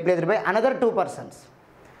is replaced by another 2 persons.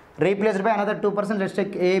 Let's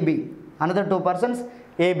take AB. Another 2 persons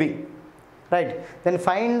AB. Right. Then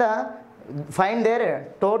find their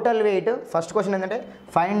total weight. First question ఏంటంటే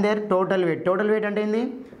find their total weight. Total weight అంటే ఏంది?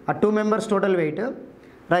 ఆ 2 members total weight.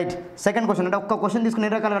 Right. Second question అంటే ఒక్క question తీసుకుని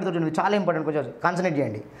ఎన్ని రకాలు అడుగుతుంది, చాలా ఇంపార్టెంట్ క్వశ్చన్, కాన్సన్ట్రేట్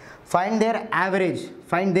చేయండి. Find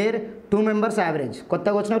there 2 members average.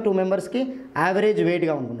 కొత్తగా వచ్చిన 2 మెంబర్స్కి యావరేజ్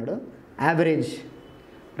వెయిట్గా ఉంటున్నాడు, యావరేజ్,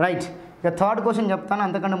 రైట్. ఇక థర్డ్ క్వశ్చన్ చెప్తాను,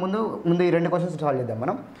 అంతకన్నా ముందు ఈ 2 క్వశ్చన్స్ సాల్వ్ చేద్దాం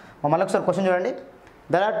మనం. మళ్ళీ ఒకసారి క్వశ్చన్ చూడండి.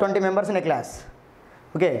 There are 20 members in a class.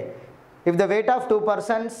 Okay, if the weight of 2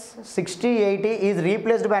 persons 60, 80 is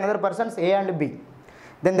replaced by another persons A and B,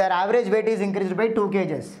 then there average wait is increased by 2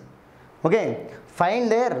 kgs. Okay,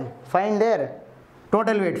 find there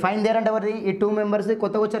total weight. Find there అంటే ఎవరిది? ఈ 2 మెంబర్స్కి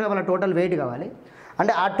కొత్తగా వచ్చారు వాళ్ళ total weight కావాలి.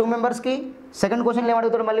 అంటే ఆ 2 మెంబర్స్కి సెకండ్ క్వశ్చన్లో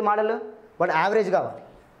ఏమడుగుతాడు మళ్ళీ మోడల్, వాడు యావరేజ్ కావాలి,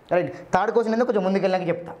 రైట్. థర్డ్ క్వశ్చన్ ఎందుకు కొంచెం ముందుకెళ్ళాక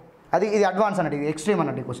చెప్తా, ఇది అడ్వాన్స్ అన్నట్టు, ఇది ఎక్స్ట్రీమ్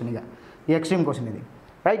అన్నట్టు ఈ క్వశ్చన్, ఇక ఈ ఎక్స్ట్రీమ్ క్వశ్చన్ ఇది,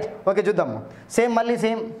 రైట్. ఓకే చూద్దాము. మళ్ళీ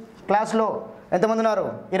సేమ్ క్లాస్లో ఎంతమంది ఉన్నారు?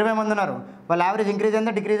 20 మంది ఉన్నారు. వాళ్ళ యావరేజ్ ఇంక్రీజ్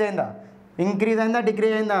అయిందా డిక్రీజ్ అయిందా?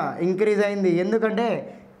 ఇంక్రీజ్ అయింది. ఎందుకంటే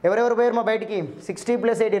ఎవరెవరు పోయారు మా బయటికి? 60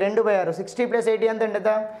 + 80 2 పోయారు. 60 + 80 ఎంత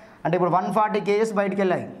అంటే ఇప్పుడు 140 కేజెస్ బయటికి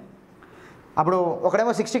వెళ్ళాయి. అప్పుడు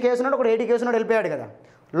ఒకడేమో 60 కేజెస్ ఉన్నాడు, ఒకడు 80 కేజెస్ ఉన్నాడు, వెళ్ళిపోయాడు కదా.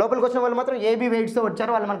 లోపలికి వచ్చిన వాళ్ళు మాత్రం AB వెయిట్స్తో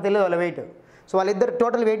వచ్చారు, వాళ్ళు మనకు తెలియదు వాళ్ళ వెయిట్. సో వాళ్ళిద్దరు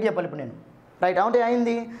టోటల్ వెయిట్ చెప్పాలి ఇప్పుడు నేను, రైట్. అంటే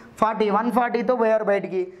అయింది 140తో పోయారు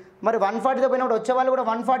బయటికి. మరి 140తో పోయినప్పుడు వచ్చే వాళ్ళు కూడా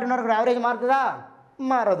 140 ఉన్నారు, యావరేజ్ మారుతుందా?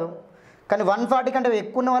 మారదు. కానీ 140 కంటే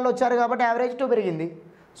ఎక్కువ ఉన్న వాళ్ళు వచ్చారు కాబట్టి యావరేజ్ 2 పెరిగింది.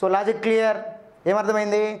 So logic clear.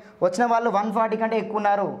 ఏమర్థమైంది? వచ్చిన వాళ్ళు 140 కంటే ఎక్కువ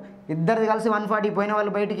ఉన్నారు, ఇద్దరిది కలిసి 140, పోయిన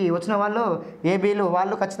వాళ్ళు బయటికి వచ్చిన వాళ్ళు ఏబీలు,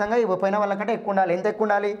 వాళ్ళు ఖచ్చితంగా పోయిన వాళ్ళకంటే ఎక్కువ ఉండాలి. ఎంత ఎక్కువ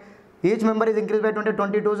ఉండాలి? Each member is increase by 20,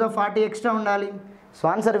 22 40 extra ఉండాలి. So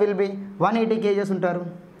answer will be 180 kgs ఉంటారు.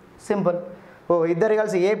 సింపుల్. ఇద్దరు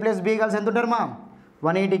కలిసి A + B కలిసి ఎంత ఉంటారు మా?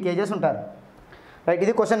 180 కేజెస్ ఉంటారు, రైట్.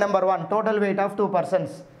 ఇది question number 1. Total weight of 2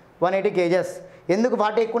 persons 180 kgs. ఎందుకు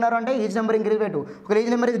 40 ఎక్కువ ఉన్నారు అంటే ఈచ్ నెంబర్ ఇంక్రీజ్ బై 2. ఒక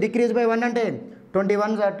ఈచ్ నెంబర్ ఇది డిక్రీజ్ బై 1 అంటే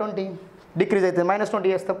 21 20 డిక్రీజ్ అవుతుంది, -20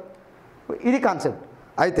 చేస్తాం. ఇది కాన్సెప్ట్.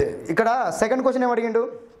 అయితే ఇక్కడ సెకండ్ క్వశ్చన్ ఏం అడిగిండు?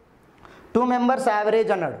 2 మెంబర్స్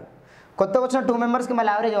యావరేజ్ అన్నాడు. కొత్తగా వచ్చిన 2 మెంబర్స్కి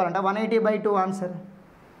మళ్ళీ యావరేజ్ అవ్వాలంట 180/2 ఆన్సర్,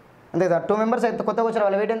 అంతే కదా. 2 మెంబర్స్ అయితే కొత్తగా వచ్చిన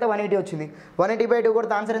వాళ్ళ వెయిట్ ఎంత? 180 వచ్చింది. 180/2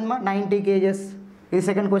 కొడితే ఆన్సర్ ఏంటమ్మా? 90 కేజెస్. ఇది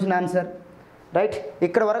సెకండ్ క్వశ్చన్ ఆన్సర్, రైట్.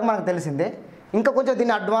 ఇక్కడ వరకు మనకు తెలిసిందే. ఇంకా కొంచెం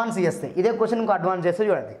దీన్ని అడ్వాన్స్ చేస్తే ఇదే క్వశ్చన్ ఇంకో అడ్వాన్స్ చేస్తే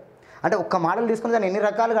చూడండి. అంటే ఒక్క మోడల్ తీసుకుని దాన్ని ఎన్ని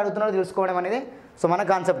రకాలుగా అడుగుతున్నారో తెలుసుకోవడం అనేది సో మన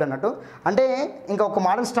కాన్సెప్ట్ అన్నట్టు. అంటే ఇంకా ఒక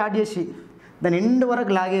మోడల్ స్టార్ట్ చేసి దాన్ని ఎండ్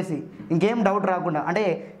వరకు లాగేసి ఇంకేం డౌట్ రాకుండా, అంటే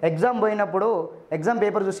ఎగ్జామ్ పోయినప్పుడు ఎగ్జామ్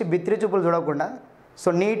పేపర్ చూసి బిత్రి చూపులు చూడకుండా సో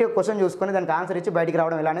నీట్గా క్వశ్చన్ చూసుకొని దానికి ఆన్సర్ ఇచ్చి బయటికి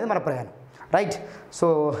రావడం ఎలా అనేది మన ప్రయాణం, right. So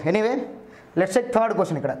anyway let's check third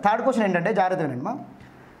question. ఇక్కడ థర్డ్ క్వశ్చన్ ఏంటంటే జాగ్రత్త వినండి మా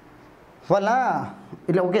వల్ల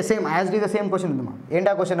ఇట్లా okay same as D the same question ఉందమ్మా. ఏంటి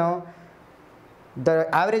ఆ question? The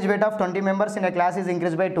average weight of 20 members in a class is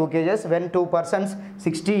increased by 2 kgs when 2 persons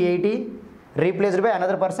 60-80 replaced by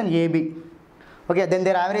another person AB. Okay, then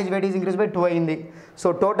there average wait is increase by 2 అయింది. So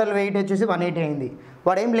total weight వచ్చేసి 180 అయింది.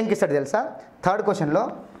 వాడు ఏం link ఇస్తాడు తెలుసా? Third క్వశ్చన్లో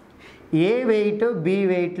ఏ wait B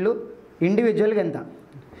వెయిట్లు ఇండివిజువల్గా ఎంత,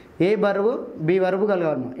 ఏ బరువు బి బరువు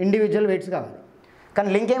కలగాలి, ఇండివిజువల్ వెయిట్స్ కావాలి. కానీ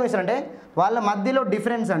లింక్ ఏమి ఇస్తారంటే వాళ్ళ మధ్యలో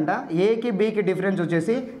డిఫరెన్స్ అంట, ఏకి బికి డిఫరెన్స్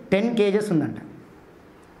వచ్చేసి 10 kgs ఉందంట.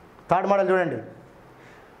 థర్డ్ మోడల్ చూడండి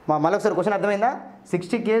మళ్ళీ ఒకసారి క్వశ్చన్ అర్థమైందా?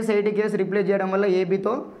 60 kgs 80 kgs రిప్లేస్ చేయడం వల్ల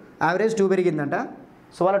ఏబితో యావరేజ్ 2 పెరిగిందంట.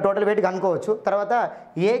 సో వాళ్ళ టోటల్ వెయిట్ కనుక్కోవచ్చు. తర్వాత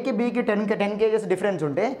ఏకి బికి 10 kgs డిఫరెన్స్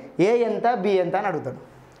ఉంటే ఏ ఎంత బి ఎంత అని అడుగుతాడు.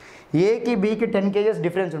 ఏకి బికి 10 kgs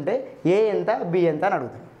డిఫరెన్స్ ఉంటే ఏ ఎంత బి ఎంత అని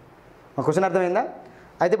అడుగుతాడు. మా క్వశ్చన్ అర్థమైందా?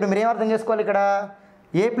 అయితే ఇప్పుడు మీరు ఏం అర్థం చేసుకోవాలి? ఇక్కడ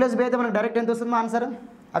ఏ ప్లస్ బి అయితే మనకు డైరెక్ట్ ఎంత వస్తుందో answer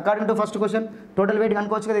according to first question. Total weight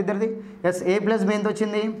కనుక్కోవచ్చు కదా ఇద్దరిది. ఎస్, ఏ ప్లస్ బి ఎంత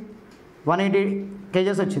వచ్చింది? 180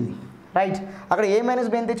 kgs వచ్చింది, రైట్. అక్కడ ఏ మైనస్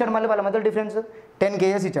బి ఎంత ఇచ్చాడు? మళ్ళీ వాళ్ళ మధ్య డిఫరెన్స్ 10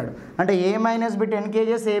 kgs ఇచ్చాడు. అంటే ఏ మైనస్ బి 10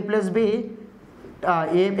 kgs, ఏ ప్లస్ బి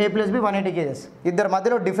 180 kgs. ఇద్దరు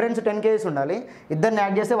మధ్యలో డిఫరెన్స్ 10 kgs ఉండాలి. ఇద్దరిని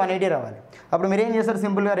యాడ్ చేస్తే 180 రావాలి. అప్పుడు మీరు ఏం చేస్తారు?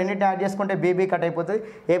 సింపుల్గా రెండింటిని యాడ్ చేసుకుంటే బీబీ కట్ అయిపోతుంది.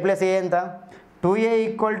 ఏ ప్లస్ ఏ ఎంత? 2a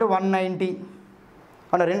 = 190.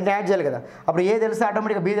 అవునా, రెండింటిని యాడ్ చేయాలి కదా. అప్పుడు ఏ తెలిస్తే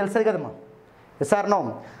ఆటోమేటిక్గా బి తెలుస్తుంది కదమ్మా. Yes are no?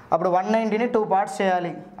 అప్పుడు 190ని 2 పార్ట్స్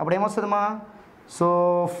చేయాలి. అప్పుడు ఏమొస్తుందమ్మా? సో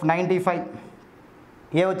 95.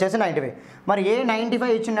 ఏ వచ్చేసి 95. మరి ఏ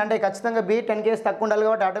 95 ఇచ్చిందంటే ఖచ్చితంగా బి 10 kgs తక్కువ ఉండాలి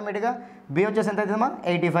కాబట్టి ఆటోమేటిక్గా బి వచ్చేసి ఎంత అవుతుందమ్మా?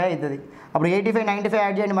 85 అవుతుంది. అప్పుడు 85 95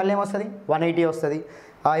 యాడ్ చేయండి, మళ్ళీ ఏమొస్తుంది? 180 వస్తుంది.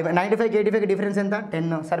 95కి 85కి డిఫరెన్స్ ఎంత?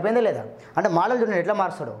 10. సరిపోయిందా లేదా? అంటే మోడల్ చూడండి ఎట్లా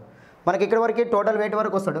మార్చాడు. మనకి ఇక్కడ వరకు టోటల్ వెయిట్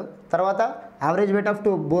వరకు వస్తాడు. తర్వాత యావరేజ్ వెయిట్ ఆఫ్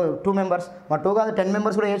 2 మెంబర్స్, మా 2 కాదు 10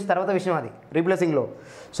 మెంబర్స్ కూడా వేసి తర్వాత విషయం అది రీప్లేసింగ్లో.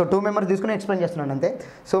 సో 2 మెంబర్స్ తీసుకుని ఎక్స్ప్లెయిన్ చేస్తున్నాను అంతే.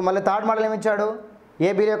 సో మళ్ళీ థర్డ్ మోడల్ ఏమి ఇచ్చాడు?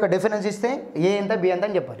 ఏబీలో యొక్క డిఫరెన్స్ ఇస్తే ఏ ఎంత బి ఎంత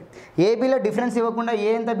అని చెప్పాలి. ఏబీలో డిఫరెన్స్ ఇవ్వకుండా ఏ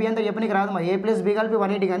ఎంత బి ఎంత చెప్పనికి రాదు. మా ఏ ప్లస్ బి కలిపి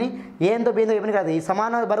 180 కానీ ఏ ఎంత బి ఎంత చెప్పనికి రాదు. ఈ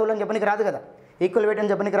సమాన బరువులు అని చెప్పనికి రాదు కదా, ఈక్వల్ వెయిట్ అని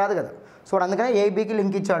చెప్పనికి రాదు కదా. సో అందుకనే ఏబీకి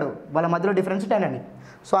లింక్ ఇచ్చాడు, వాళ్ళ మధ్యలో డిఫరెన్స్ 10 అని.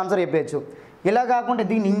 So answer చెప్పేయచ్చు. ఇలా కాకుండా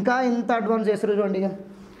దీన్ని ఇంకా ఎంత అడ్వాన్స్ చేస్తారు చూడండి. ఇక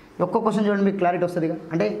ఒక్క క్వశ్చన్ చూడండి మీకు క్లారిటీ వస్తుంది.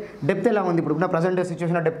 అంటే డెప్త్ ఎలా ఉంది ఇప్పుడు నా ప్రజెంట్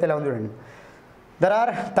సిచ్యువేషన్ డెప్త్ ఎలా ఉంది చూడండి. There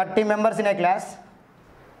are 30 members in a class.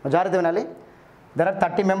 జాగ్రత్త వినాలి. There are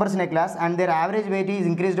 30 members in a class and their average weight is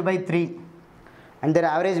increased by 3.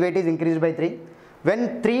 When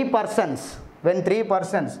 3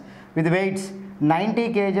 persons with weights 90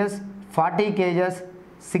 kgs, 40 kgs,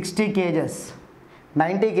 60 kgs,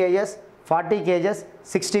 90 kgs, 40 kgs,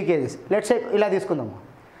 60 kgs. Let's say ఇలా తీసుకుందాము.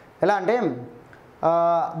 ఎలా అంటే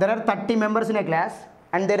there are 30 members in a class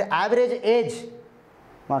and their average age,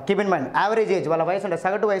 keep in mind average age, వాళ్ళ వయసు అంటే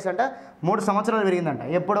సగటు వయసు అంటే 3 సంవత్సరాలు పెరిగిందంట.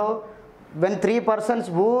 ఎప్పుడో when 3 persons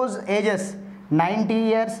whose ages 90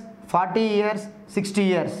 years, 40 years, 60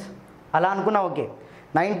 years అలా అనుకున్నా ఓకే.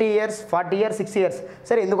 90 years, 40 years, 60 years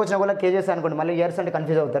సరే ఎందుకు వచ్చినా కూడా కేజెస్ అనుకోండి, మళ్ళీ ఇయర్స్ అంటే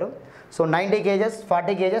కన్ఫ్యూజ్ అవుతారు. So 90 kgs,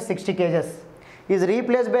 40 kgs, 60 kgs is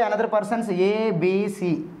replaced by another persons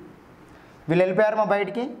ABC. వీళ్ళు వెళ్ళిపోయారు మా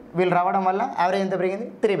బయటికి, వీళ్ళు రావడం వల్ల యావరేజ్ ఎంత పెరిగింది?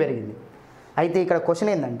 3 పెరిగింది. అయితే ఇక్కడ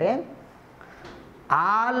క్వశ్చన్ ఏంటంటే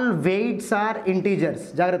ఆల్ వెయిట్స్ ఆర్ ఇంటీజర్స్.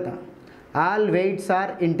 జాగ్రత్త, ఆల్ వెయిట్స్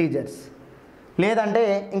ఆర్ ఇంటీజర్స్. లేదంటే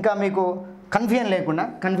ఇంకా మీకు కన్ఫ్యూజన్ లేకుండా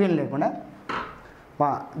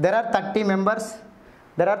there are 30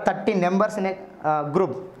 members in a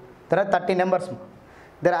group. There are 30 members.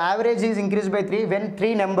 Their average is increased by 3 when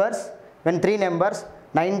 3 numbers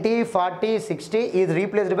 90, 40, 60 is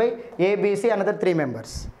replaced by ABC another 3 members.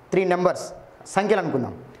 3 numbers సంఖ్యలు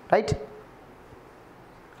అనుకుందాం, right?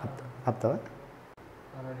 అప్తావా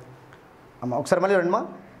అమ్మ ఒకసారి మళ్ళీ చూడండి.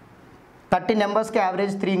 30 నెంబర్స్కి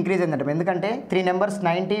యావరేజ్ 3 ఇంక్రీజ్ అయిందంట. ఎందుకంటే 3 నెంబర్స్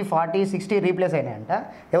 90, 40, 60 రీప్లేస్ అయినాయంట.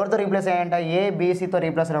 ఎవరితో రీప్లేస్ అయ్యాయంట? ఏబిసితో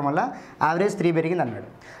రీప్లేస్ అవ్వడం వల్ల యావరేజ్ 3 పెరిగింది అన్నాడు.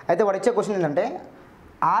 అయితే వాడు ఇచ్చే క్వశ్చన్ ఏంటంటే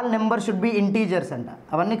all number should be integers అంట.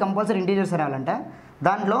 అవన్నీ కంపల్సరీ ఇంటీజర్స్ రావాలంట.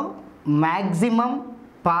 దాంట్లో మ్యాక్సిమం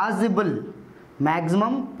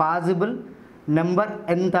పాజిబుల్ నెంబర్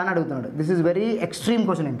ఎంత అని అడుగుతున్నాడు. This is very extreme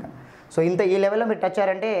question. ఇంకా సో ఇంత ఈ లెవెల్లో మీరు టచ్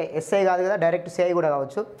అయ్యారంటే ఎస్ఐ కాదు కదా, డైరెక్ట్ సిఐ కూడా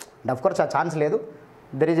కావచ్చు. అండ్ అఫ్కోర్స్ ఆ ఛాన్స్ లేదు.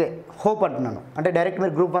 దెర్ ఈజ్ ఏ హోప్ అంటున్నాను. అంటే డైరెక్ట్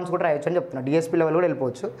మీరు గ్రూప్ 1 కూడా రాయొచ్చు అని చెప్తున్నాను. డిఎస్పీ లెవెల్ కూడా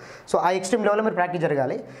వెళ్ళిపోవచ్చు. సో ఆ ఎక్స్ట్రీమ్ లెవెల్లో మీరు ప్రాక్టీస్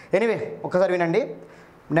జరగాలి. ఎనీవే ఒక్కసారి వినండి.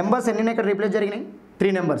 నెంబర్స్ ఎన్ని ఇక్కడ రీప్లేస్ జరిగినాయి?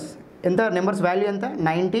 3 నెంబర్స్. ఎంత నెంబర్స్ వాల్యూ ఎంత?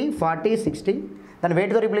 90, 40, 60. దాన్ని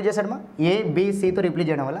వెయిట్తో రిప్లేస్ చేశాడమ్మా, ఏబిసితో రిప్లేస్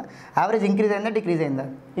చేయడం వల్ల యావరేజ్ ఇంక్రీజ్ అయిందా డిక్రీజ్ అయిందా?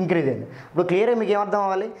 ఇంక్రీజ్ అయింది. ఇప్పుడు క్లియర్గా మీకు ఏమర్థం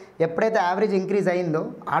అవ్వాలి? ఎప్పుడైతే యావరేజ్ ఇంక్రీజ్ అయిందో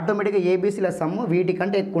ఆటోమేటిక్గా ఏబీసీల సమ్ము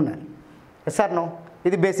వీటికంటే ఎక్కువ ఉండాలి. Yes are no?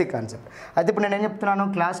 ఇది బేసిక్ కాన్సెప్ట్. అయితే ఇప్పుడు నేను ఏం చెప్తున్నాను,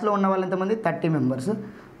 క్లాస్లో ఉన్న వాళ్ళు ఎంతమంది? 30 మెంబర్స్.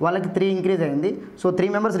 వాళ్ళకి 3 ఇంక్రీజ్ అయింది. సో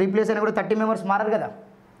 3 మెంబర్స్ రీప్లేస్ అయినా కూడా 30 మెంబర్స్ మారారు కదా.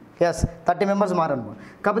 Yes, 30 members మారను.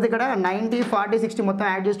 కాకపోతే ఇక్కడ 90, 40, 60 మొత్తం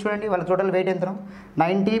యాడ్ చేసి చూడండి. వాళ్ళ టోటల్ వెయిట్ ఎంత?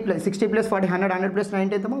 90 + 60 + 40 100, 100 +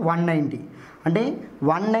 90 ఎంతమో 190. అంటే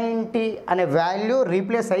 190 అనే వాల్యూ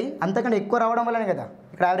రీప్లేస్ అయ్యి అంతకంటే ఎక్కువ రావడం వల్లనే కదా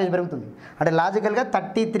ఇక్కడ యావరేజ్ పెరుగుతుంది. అంటే లాజికల్గా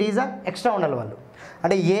 33 ఎక్స్ట్రా ఉండాలి వాళ్ళు.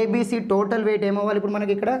 అంటే ఏబీసీ టోటల్ వెయిట్ ఏమవ్వాలి ఇప్పుడు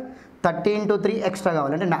మనకి ఇక్కడ? 30 × 3 ఎక్స్ట్రా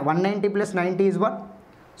కావాలి. అంటే 190 + 90 ఈజ్ వాట్?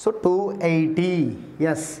 సో 280.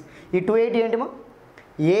 ఎస్, ఈ 280 ఏంటిమో?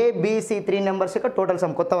 ఏబీసీ 3 నెంబర్స్ యొక్క టోటల్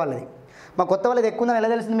సమ్ కొత్త వాళ్ళది. మా కొత్త వాళ్ళది ఎక్కువ ఉందని ఎలా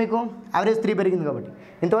తెలిసింది మీకు? యావరేజ్ 3 పెరిగింది కాబట్టి.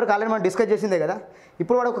 ఇంతవరకు ఆల్రెడీ మనం డిస్కస్ చేసిందే కదా.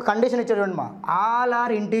 ఇప్పుడు వాడు ఒక కండిషన్ ఇచ్చాడు చూడండి, మా ఆల్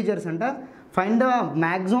ఆర్ ఇంటీజర్స్ అంట, find the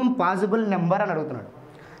maximum possible number అని అడుగుతున్నాడు.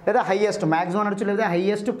 లేదా హైయెస్ట్ మ్యాక్సిమం అనొచ్చు, లేదా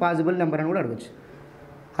హైయెస్ట్ పాసిబుల్ నెంబర్ అని కూడా అడగచ్చు.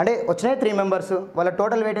 అంటే వచ్చినాయి 3 మెంబర్స్, వాళ్ళ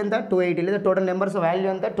టోటల్ వెయిట్ ఎంత? 280. లేదా టోటల్ నెంబర్స్ వాల్యూ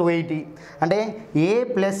ఎంత? 280. అంటే ఏ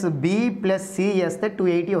ప్లస్ బి ప్లస్ సి చేస్తే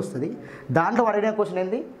 280 వస్తుంది. దాంట్లో అడిగిన క్వశ్చన్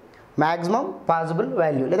ఏంది? మ్యాక్సిమం పాసిబుల్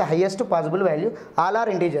వాల్యూ లేదా highest possible value all are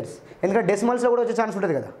integers. ఎందుకంటే డెసిమల్స్లో కూడా వచ్చే ఛాన్స్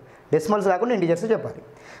ఉంటుంది కదా. డెసిమల్స్ కాకుండా ఇంటీజర్స్ చెప్పాలి.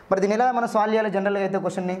 మరి దీని ఎలా మనం సాల్వ్ చేయాలి జనరల్గా అయితే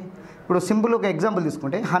క్వశ్చన్ని? ఇప్పుడు సింపుల్ ఒక ఎగ్జాంపుల్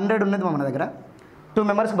తీసుకుంటే 100 ఉన్నది మన దగ్గర, 2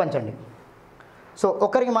 మెంబర్స్కి పంచండి. సో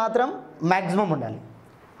ఒకరికి మాత్రం మ్యాక్సిమం ఉండాలి,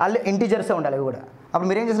 వాళ్ళు ఇంటీజర్సే ఉండాలి అవి కూడా. అప్పుడు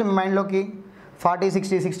మీరు ఏం చేస్తారు? మీ మైండ్లోకి 40,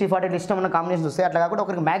 60, 60, 40 ఇష్టం ఉన్న కాంబినేషన్స్ వస్తాయి. అట్లా కాకుండా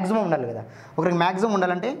ఒకరికి మ్యాక్సిమం ఉండాలి కదా. ఒకరికి మ్యాక్సిమం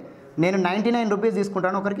ఉండాలంటే నేను 99 రూపీస్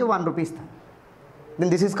తీసుకుంటాను, ఒకరికి 1 రూపీ ఇస్తాను.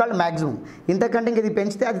 Then this is called maximum. ఇంతకంటే ఇంక ఇది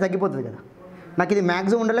పెంచితే అది తగ్గిపోతుంది కదా. నాకు ఇది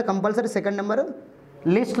మ్యాక్సిమం ఉండాలి, కంపల్సరీ సెకండ్ నెంబర్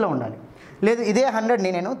లిస్ట్లో ఉండాలి. లేదు ఇదే 100ని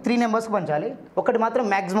నేను 3 నెంబర్స్కి పంచాలి, ఒకటి మాత్రం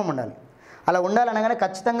మ్యాక్సిమం ఉండాలి. అలా ఉండాలనగానే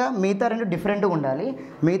ఖచ్చితంగా మిగతా 2 డిఫరెంట్గా ఉండాలి.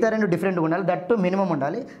 దట్ టు మినిమం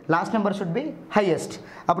ఉండాలి. Last number should be highest.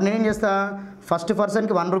 అప్పుడు నేనేం చేస్తా? ఫస్ట్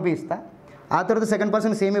పర్సన్కి 1 రూపీ ఇస్తా. ఆ తర్వాత సెకండ్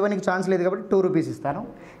పర్సన్ సేమ్ ఇవ్వడానికి ఛాన్స్ లేదు కాబట్టి 2 రూపీస్ ఇస్తాను.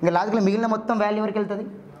 ఇంకా లాస్ట్లో మిగిలిన మొత్తం వాల్యూ ఎవరికి వెళ్తుంది?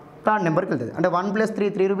 థర్డ్ నెంబర్కి వెళ్తుంది. అంటే 1 + 3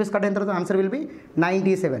 3 రూపీస్ కట్ అయిన తర్వాత answer will be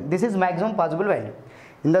 97. This is maximum possible value.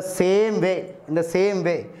 In the same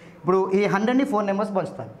way ఇప్పుడు ఈ 100ని 4 నెంబర్స్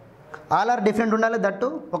పంచుతాను. ఆల్ ఆర్ డిఫరెంట్ ఉండాలి, దట్టు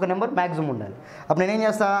ఒక నెంబర్ మ్యాక్సిమం ఉండాలి. అప్పుడు నేనేం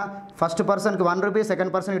చేస్తా? ఫస్ట్ పర్సన్కి 1 రూపీ,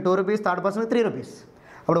 సెకండ్ పర్సన్కి 2 రూపీస్, థర్డ్ పర్సన్కి 3 రూపీస్.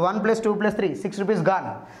 అప్పుడు 1 + 2 + 3 6 రూపీస్ గాన్.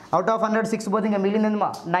 అవుట్ ఆఫ్ 100 6 పోతే ఇంకా మిగిలింది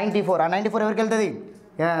 94. ఆ 94 ఎవరికి వెళ్తుంది?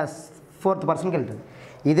 ఎస్, ఫోర్త్ పర్సన్కి వెళ్తుంది.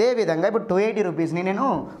 ఇదే విధంగా ఇప్పుడు 280 రూపీస్ని నేను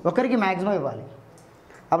ఒకరికి మ్యాక్సిమం ఇవ్వాలి.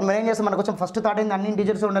 అప్పుడు మనం ఏం చేస్తాం? మనకు కొంచెం ఫస్ట్ థాట్ అయింది అన్ని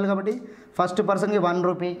ఇంటీజర్స్ ఉండాలి కాబట్టి ఫస్ట్ పర్సన్కి 1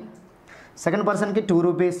 రూపీ, సెకండ్ పర్సన్కి 2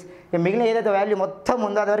 రూపీస్. మిగిలిన ఏదైతే వాల్యూ మొత్తం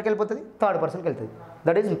ఉందో అది ఎవరికి వెళ్ళిపోతుంది? థర్డ్ పర్సన్కి వెళ్తుంది.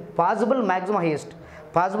 That is possible maximum highest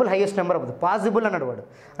number అవుతుంది. పాసిబుల్ అన్నాడు వాడు.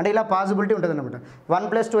 అంటే ఇలా పాసిబిలిటీ ఉంటుంది అనమాట. 1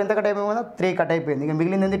 + 2 ఎంత కట్ అయిపోయిందో 3 కట్ అయిపోయింది. ఇక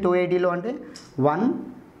మిగిలింది 280లో అంటే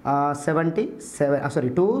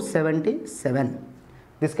 277.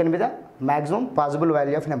 This can be the maximum possible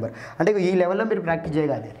value of number. అంటే ఈ లెవెల్లో మీరు ప్రాక్టీస్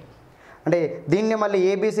చేయగలగాలి. అంటే దీన్నే మళ్ళీ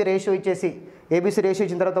ఏబీసీ రేషియో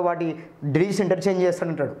ఇచ్చిన తర్వాత వాటి డిజిట్స్ ఇంటర్చేంజ్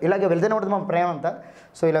చేస్తానంటాడు. ఇలాగే వెళ్తూనే ఉంటుంది మా ప్రేమ అంతా.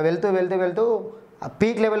 సో ఇలా వెళ్తూ ఆ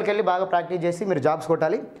పీక్ లెవెల్కి వెళ్ళి బాగా ప్రాక్టీస్ చేసి మీరు జాబ్స్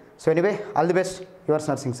కొట్టాలి. So anyway, all the best. Yours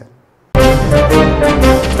nursing sir.